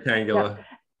 Perfectly rectangular. Yeah.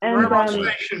 And railroad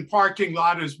station parking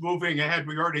lot is moving ahead.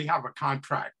 We already have a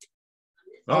contract.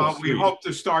 We hope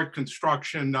to start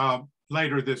construction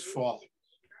later this fall.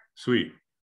 Sweet.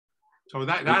 So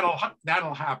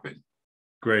that'll happen.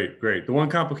 Great. The one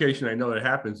complication I know that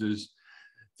happens is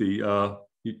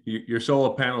your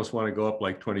solar panels want to go up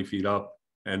like 20 feet up,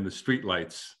 and the street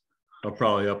lights are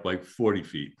probably up like 40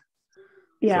 feet.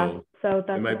 Yeah, so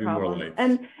that's might the be problem. more lights.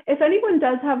 And if anyone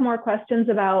does have more questions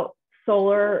about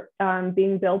solar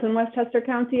being built in Westchester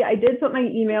County, I did put my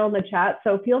email in the chat,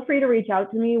 so feel free to reach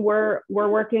out to me. We're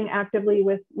working actively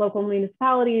with local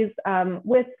municipalities,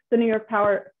 with the New York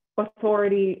Power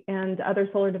Authority and other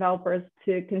solar developers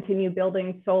to continue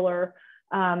building solar,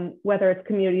 whether it's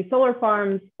community solar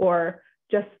farms or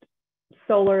just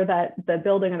solar that the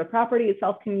building or the property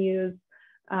itself can use.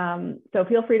 So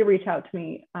feel free to reach out to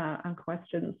me on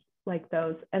questions like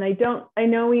those. And I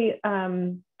know we,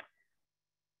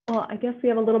 well, I guess we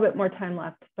have a little bit more time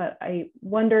left, but I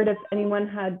wondered if anyone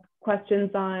had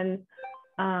questions on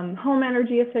home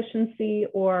energy efficiency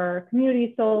or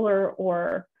community solar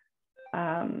or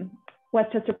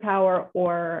Westchester Power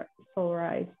or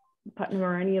Solarize Putnam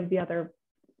or any of the other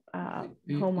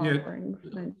home offerings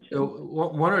mentioned.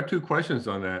 One or two questions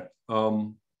on that.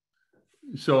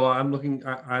 So I'm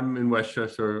in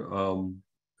Westchester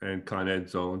and Con Ed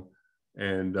zone,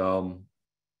 and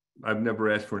I've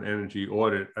never asked for an energy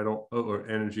audit. I don't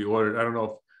know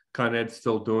if Con Ed's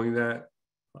still doing that.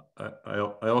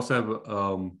 I also have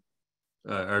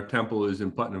our temple is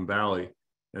in Putnam Valley,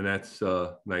 and that's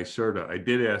NYSERDA. I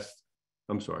did ask.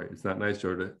 I'm sorry, it's not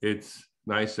NYSERDA. It's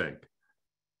NYSEG.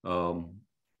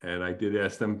 And I did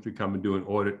ask them to come and do an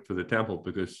audit for the temple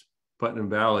because Putnam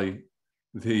Valley,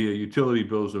 the utility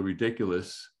bills are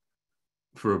ridiculous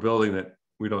for a building that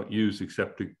we don't use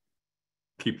except to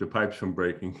keep the pipes from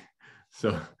breaking.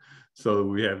 So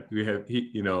we have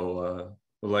heat,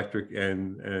 electric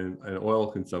and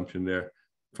oil consumption there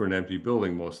for an empty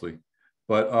building mostly.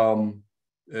 But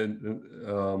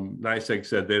NYSEG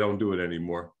said they don't do it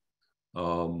anymore.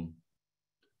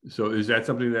 So is that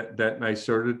something that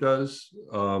NYSERDA does?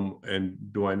 And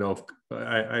do I know if,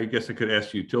 I guess I could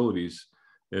ask utilities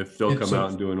if they'll come out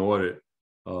and do an audit.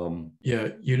 Yeah,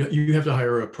 you have to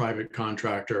hire a private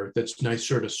contractor that's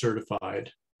NYSERDA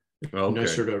certified,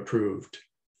 NYSERDA approved.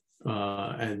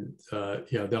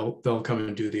 Yeah, they'll come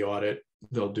and do the audit.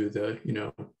 They'll do the,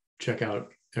 check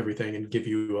out everything and give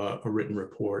you a written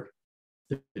report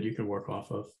that you can work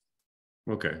off of.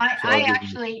 Okay. I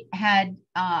actually had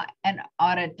an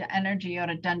energy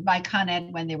audit done by Con Ed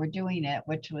when they were doing it,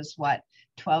 which was what,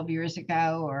 12 years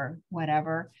ago or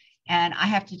whatever. And I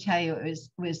have to tell you, it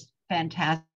was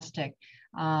fantastic.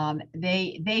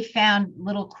 They found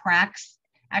little cracks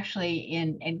actually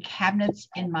in cabinets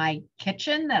in my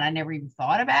kitchen that I never even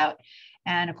thought about.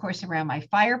 And of course, around my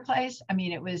fireplace. I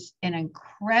mean, it was an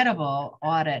incredible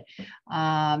audit.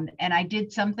 And I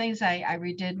did some things. I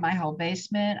redid my whole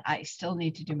basement. I still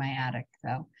need to do my attic,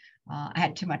 though. I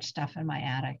had too much stuff in my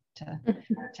attic to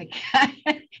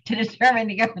determine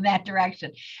to go in that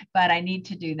direction, but I need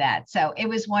to do that. So it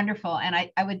was wonderful. And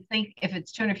I would think if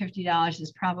it's $250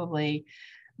 is probably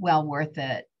well worth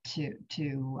it to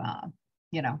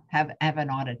have an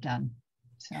audit done.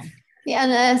 So. Yeah,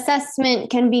 and the assessment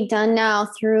can be done now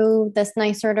through this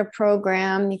NYSERDA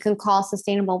program. You can call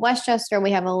Sustainable Westchester.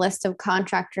 We have a list of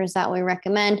contractors that we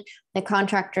recommend. The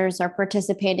contractors are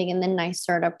participating in the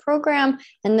NYSERDA program,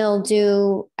 and they'll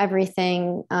do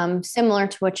everything similar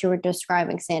to what you were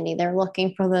describing, Sandy. They're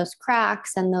looking for those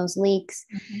cracks and those leaks.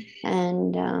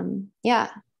 And yeah.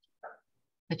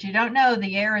 But you don't know,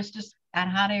 the air is just, that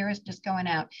hot air is just going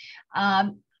out.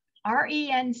 RENZ,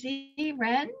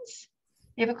 Renz?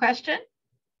 You have a question?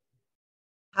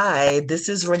 Hi, this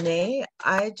is Renee.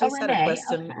 I just had a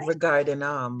question regarding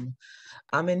I'm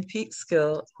in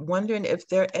Peekskill, wondering if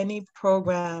there are any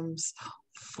programs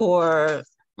for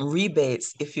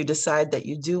rebates if you decide that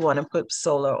you do want to put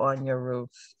solar on your roof.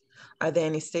 Are there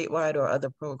any statewide or other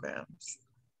programs?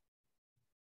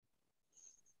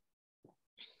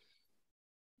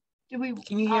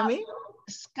 Can you hear me?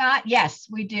 Scott, yes,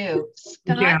 we do.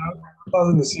 Scott? Yeah, I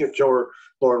was to see if Joe or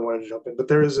Lauren wanted to jump in, but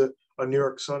there is a New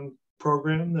York Sun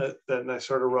program that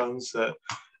NYSERDA runs that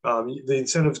the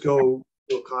incentives go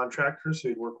to a contractor, so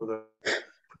you work with a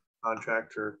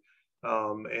contractor,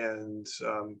 and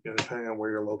depending on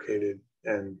where you're located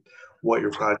and what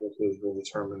your project is will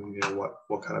determine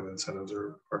what kind of incentives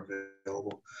are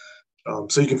available.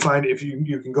 So you can find, if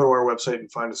you can go to our website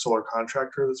and find a solar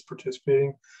contractor that's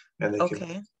participating, and they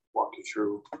can walk you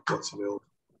through what's available.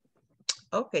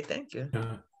 Okay, thank you.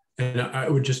 And I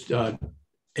would just add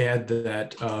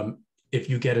that if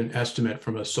you get an estimate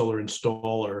from a solar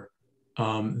installer,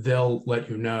 they'll let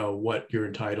you know what you're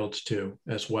entitled to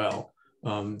as well.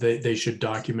 They should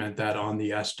document that on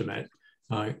the estimate,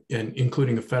 and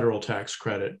including a federal tax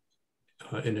credit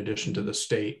in addition to the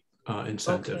state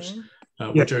incentives,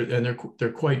 which are, and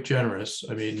they're quite generous.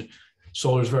 I mean,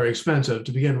 solar is very expensive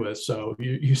to begin with, so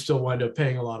you still wind up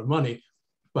paying a lot of money,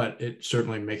 but it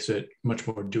certainly makes it much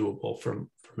more doable for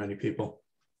many people.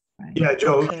 Yeah,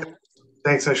 Joe,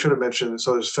 thanks. I should have mentioned,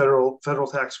 so there's federal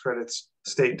tax credits,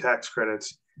 state tax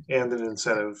credits, and an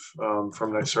incentive from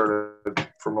NYSERDA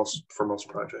for most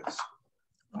projects.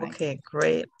 Okay,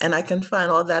 great. And I can find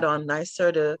all that on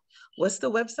NYSERDA. What's the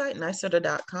website?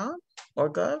 NYSERDA.com or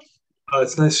gov?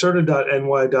 It's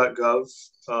NYSERDA.ny.gov,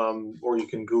 or you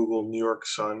can Google New York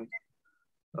Sun.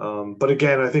 But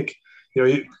again, I think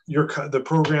the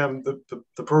program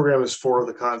is for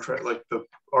the contract. Like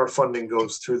our funding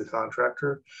goes through the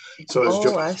contractor. So as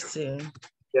Joe, I see.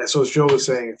 Yeah. So as Joe was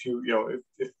saying, if you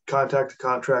contact a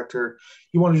contractor,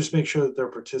 you want to just make sure that they're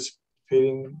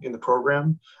participating in the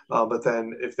program. But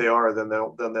then if they are, then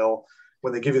they'll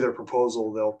when they give you their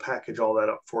proposal, they'll package all that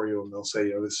up for you, and they'll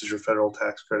say, this is your federal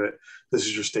tax credit, this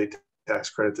is your state tax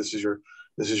credit, this is your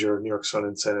New York Sun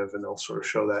incentive, and they'll sort of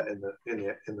show that in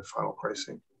the final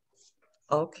pricing.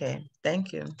 Okay,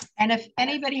 thank you. And if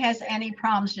anybody has any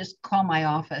problems, just call my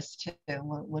office too.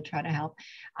 We'll try to help.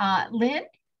 Lynn,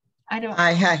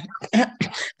 Hi.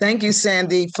 Thank you,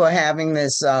 Sandy, for having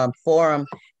this forum,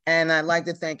 and I'd like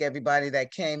to thank everybody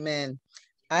that came in.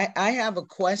 I have a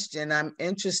question. I'm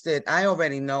interested. I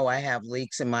already know I have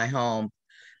leaks in my home,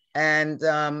 and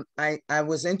I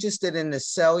was interested in the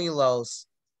cellulose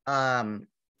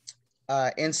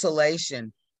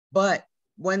insulation. But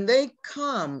when they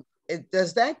come,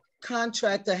 does that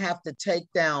contractor have to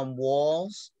take down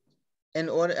walls in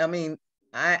order? I mean,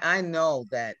 I know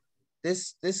that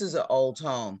this is an old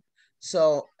home.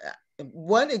 So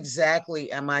what exactly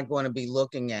am I going to be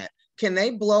looking at? Can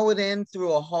they blow it in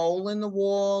through a hole in the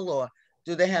wall, or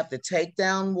do they have to take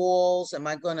down walls? Am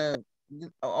I going to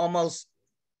almost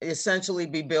essentially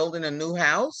be building a new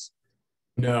house?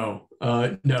 No,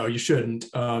 you shouldn't.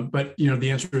 But the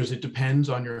answer is it depends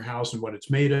on your house and what it's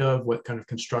made of, what kind of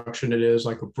construction it is.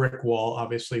 Like a brick wall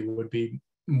obviously would be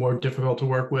more difficult to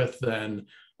work with than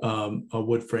a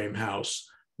wood frame house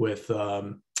with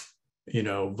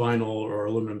vinyl or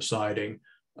aluminum siding.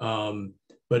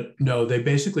 But no, they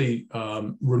basically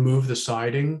remove the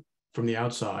siding from the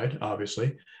outside,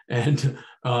 obviously, and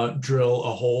drill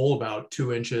a hole about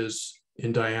 2 inches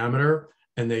in diameter,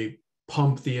 and they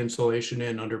pump the insulation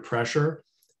in under pressure.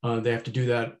 They have to do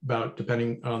that about,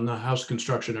 depending on the house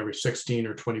construction, every 16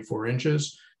 or 24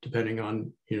 inches, depending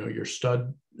on your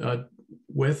stud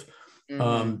width.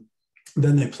 Then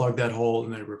they plug that hole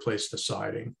and they replace the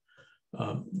siding.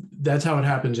 That's how it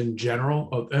happens in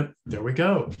general. Oh, there we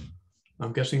go.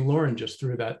 I'm guessing Lauren just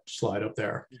threw that slide up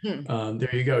there.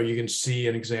 There you go. You can see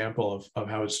an example of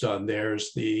how it's done.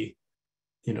 There's the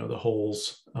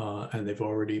holes, and they've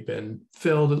already been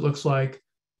filled, it looks like,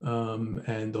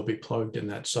 and they'll be plugged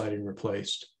and that siding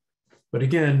replaced. But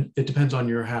again, it depends on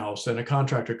your house, and a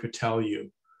contractor could tell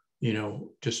you,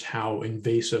 just how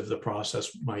invasive the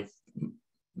process might,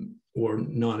 or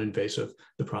non-invasive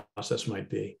the process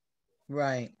might be.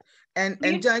 Right. And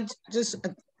just,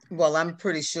 well, I'm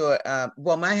pretty sure,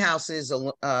 well, my house is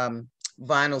a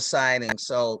vinyl siding,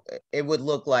 so it would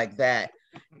look like that.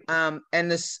 And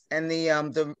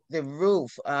the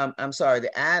roof, I'm sorry,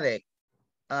 the attic,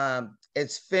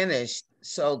 it's finished.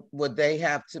 So would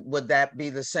that be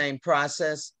the same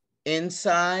process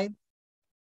inside?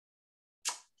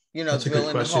 That's a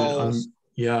good question.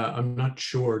 I'm not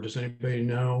sure. Does anybody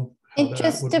know? It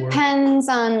just depends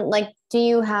on, like,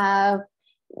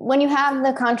 when you have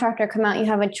the contractor come out, you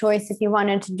have a choice if you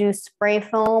wanted to do spray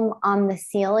foam on the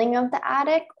ceiling of the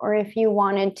attic, or if you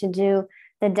wanted to do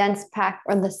the dense pack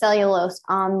or the cellulose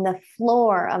on the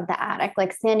floor of the attic.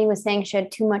 Like Sandy was saying, she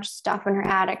had too much stuff in her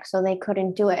attic, so they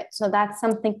couldn't do it. So that's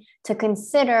something to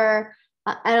consider.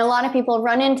 And a lot of people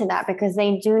run into that because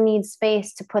they do need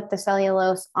space to put the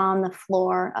cellulose on the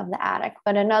floor of the attic.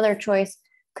 But another choice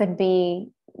could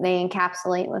be they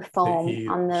encapsulate with foam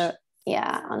on the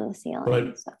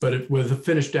ceiling. But with a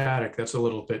finished attic, that's a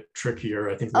little bit trickier.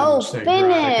 I think.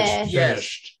 Finished.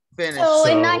 Yes. Finished. So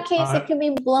in that case, it can be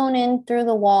blown in through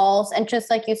the walls, and just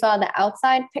like you saw the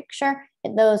outside picture,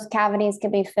 those cavities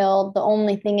can be filled. The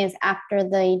only thing is, after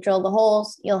they drill the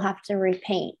holes, you'll have to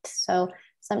repaint. So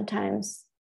sometimes.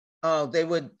 Oh, they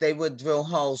would drill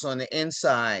holes on the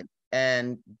inside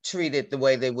and treat it the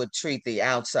way they would treat the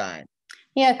outside.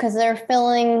 Yeah, because they're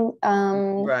filling,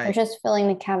 right. They're just filling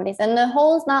the cavities, and the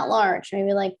hole's not large,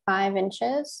 maybe like 5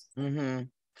 inches. Mm-hmm.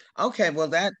 Okay, well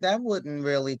that wouldn't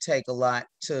really take a lot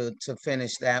to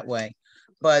finish that way,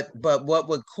 but what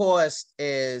would cost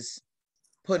is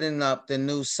putting up the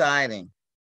new siding,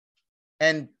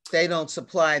 and they don't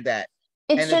supply that.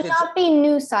 It should not be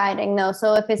new siding though.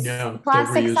 So if it's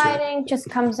plastic siding, just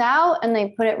comes out and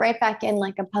they put it right back in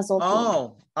like a puzzle piece.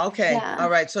 Oh, okay. Yeah. All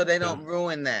right. So they don't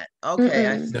ruin that.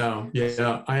 Okay. No,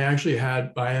 yeah. I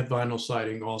had vinyl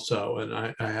siding also, and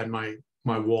I had my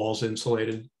walls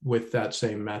insulated with that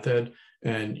same method,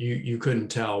 and you couldn't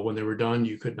tell when they were done.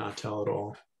 You could not tell at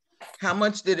all. How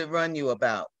much did it run you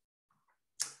about?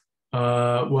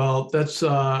 Well, that's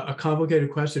a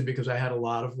complicated question because I had a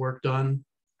lot of work done.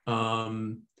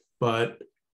 But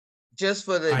just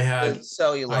for the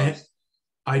cellulose,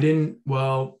 I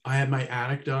had my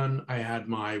attic done. I had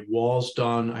my walls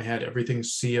done. I had everything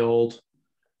sealed.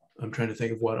 I'm trying to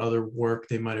think of what other work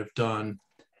they might have done.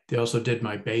 They also did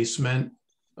my basement.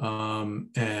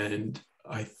 And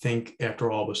I think after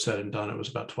all was said and done, it was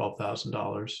about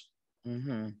 $12,000.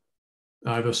 Mm-hmm.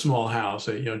 I have a small house.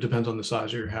 It depends on the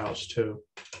size of your house too.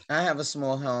 I have a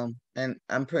small home, and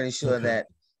I'm pretty sure that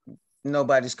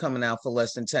nobody's coming out for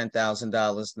less than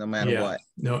 $10,000, no matter what.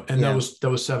 No, and that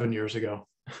was 7 years ago.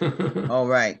 All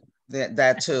right,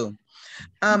 that too.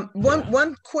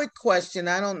 One quick question.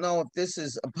 I don't know if this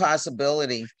is a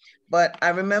possibility, but I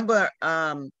remember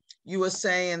you were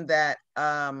saying that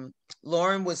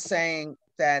Lauren was saying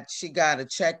that she got a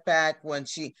check back when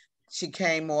she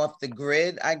came off the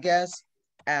grid, I guess,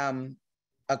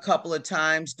 a couple of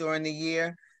times during the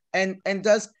year. And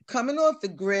does coming off the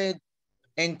grid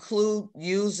include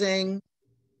using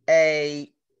a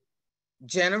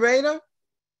generator?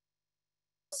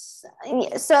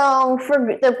 So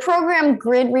for the program,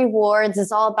 Grid Rewards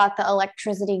is all about the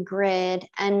electricity grid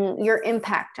and your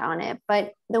impact on it.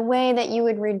 But the way that you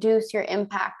would reduce your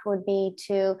impact would be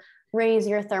to raise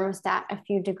your thermostat a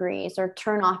few degrees or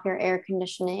turn off your air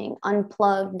conditioning,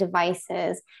 unplug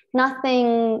devices,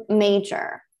 nothing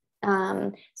major.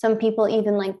 Some people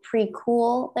even like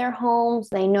pre-cool their homes.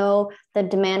 They know the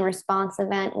demand response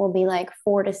event will be like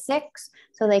 4 to 6,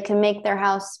 so they can make their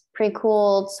house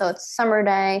pre-cooled. So it's summer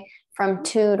day from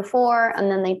 2 to 4, and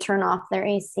then they turn off their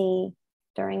AC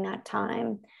during that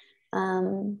time.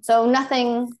 So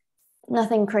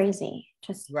nothing crazy,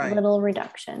 just a little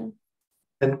reduction.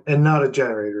 And not a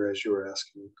generator, as you were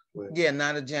asking. Yeah,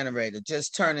 not a generator,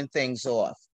 just turning things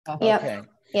off. Yep. Okay.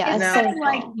 Yeah, It's it's kind of simple.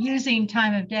 like using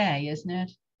time of day, isn't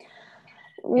it?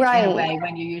 Right. In a way,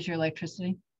 when you use your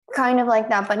electricity. Kind of like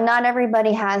that, but not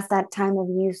everybody has that time of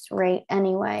use rate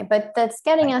anyway. But that's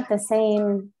getting at the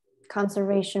same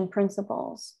conservation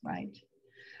principles. Right.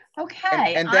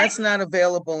 Okay. And that's not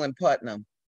available in Putnam.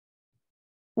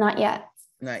 Not yet.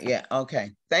 Not yet.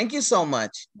 Okay. Thank you so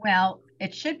much. Well,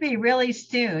 it should be really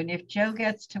soon if Joe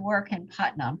gets to work in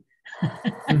Putnam.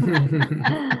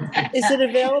 Is it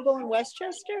available in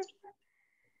Westchester?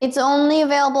 It's only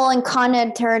available in Con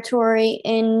Ed territory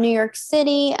in New York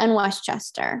City and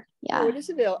Westchester. Yeah. Oh, it is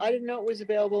available. I didn't know it was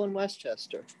available in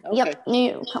Westchester. Okay.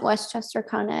 Yep. Westchester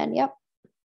Con Ed. Yep.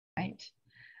 Right.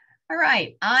 All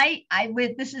right.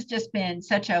 This has just been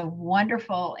such a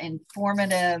wonderful,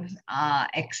 informative,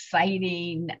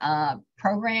 exciting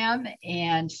program,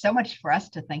 and so much for us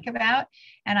to think about.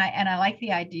 And I like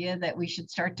the idea that we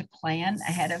should start to plan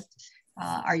ahead of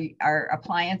our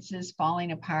appliances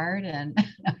falling apart and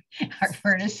our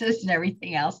furnaces and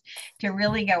everything else, to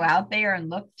really go out there and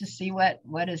look to see what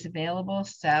is available.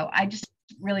 So I just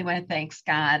really want to thank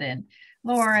Scott and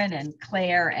Lauren and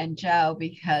Claire and Joe,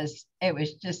 because it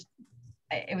was just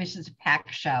a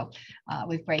packed show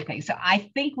with great things. So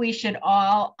I think we should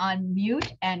all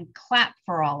unmute and clap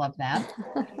for all of them.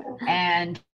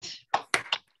 And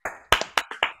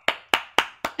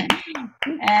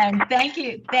thank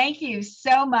you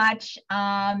so much.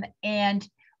 And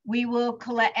we will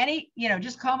collect any,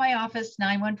 just call my office,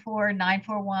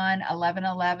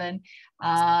 914-941-1111.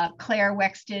 Claire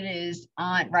Wexted is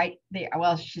on right there.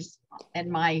 Well, she's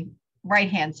in my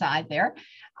right-hand side there.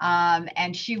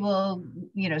 And she will,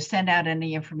 send out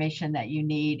any information that you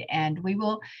need, and we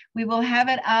will have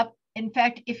it up. In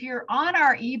fact, if you're on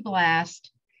our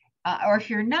e-blast, or if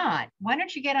you're not, why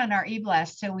don't you get on our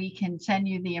e-blast so we can send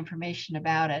you the information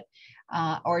about it,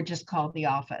 or just call the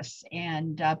office.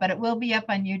 And but it will be up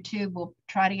on YouTube. We'll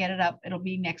try to get it up. It'll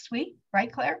be next week,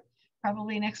 right, Claire?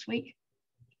 Probably next week.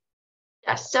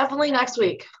 Yes, definitely next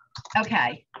week.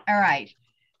 Okay. All right.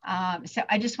 So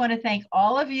I just want to thank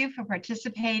all of you for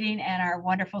participating, and our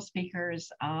wonderful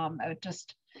speakers.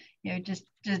 Just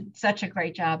did such a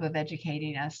great job of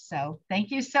educating us. So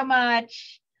thank you so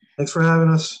much. Thanks for having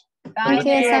us. Thank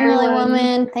you,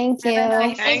 Assemblywoman. Thank you.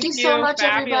 Thank you so much,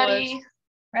 everybody.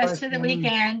 Rest of the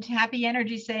weekend. Happy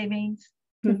energy savings.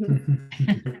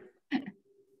 Save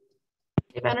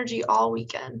energy all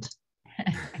weekend.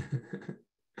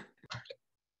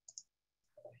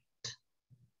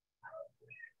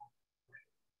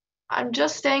 I'm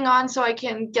just staying on so I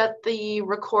can get the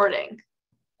recording.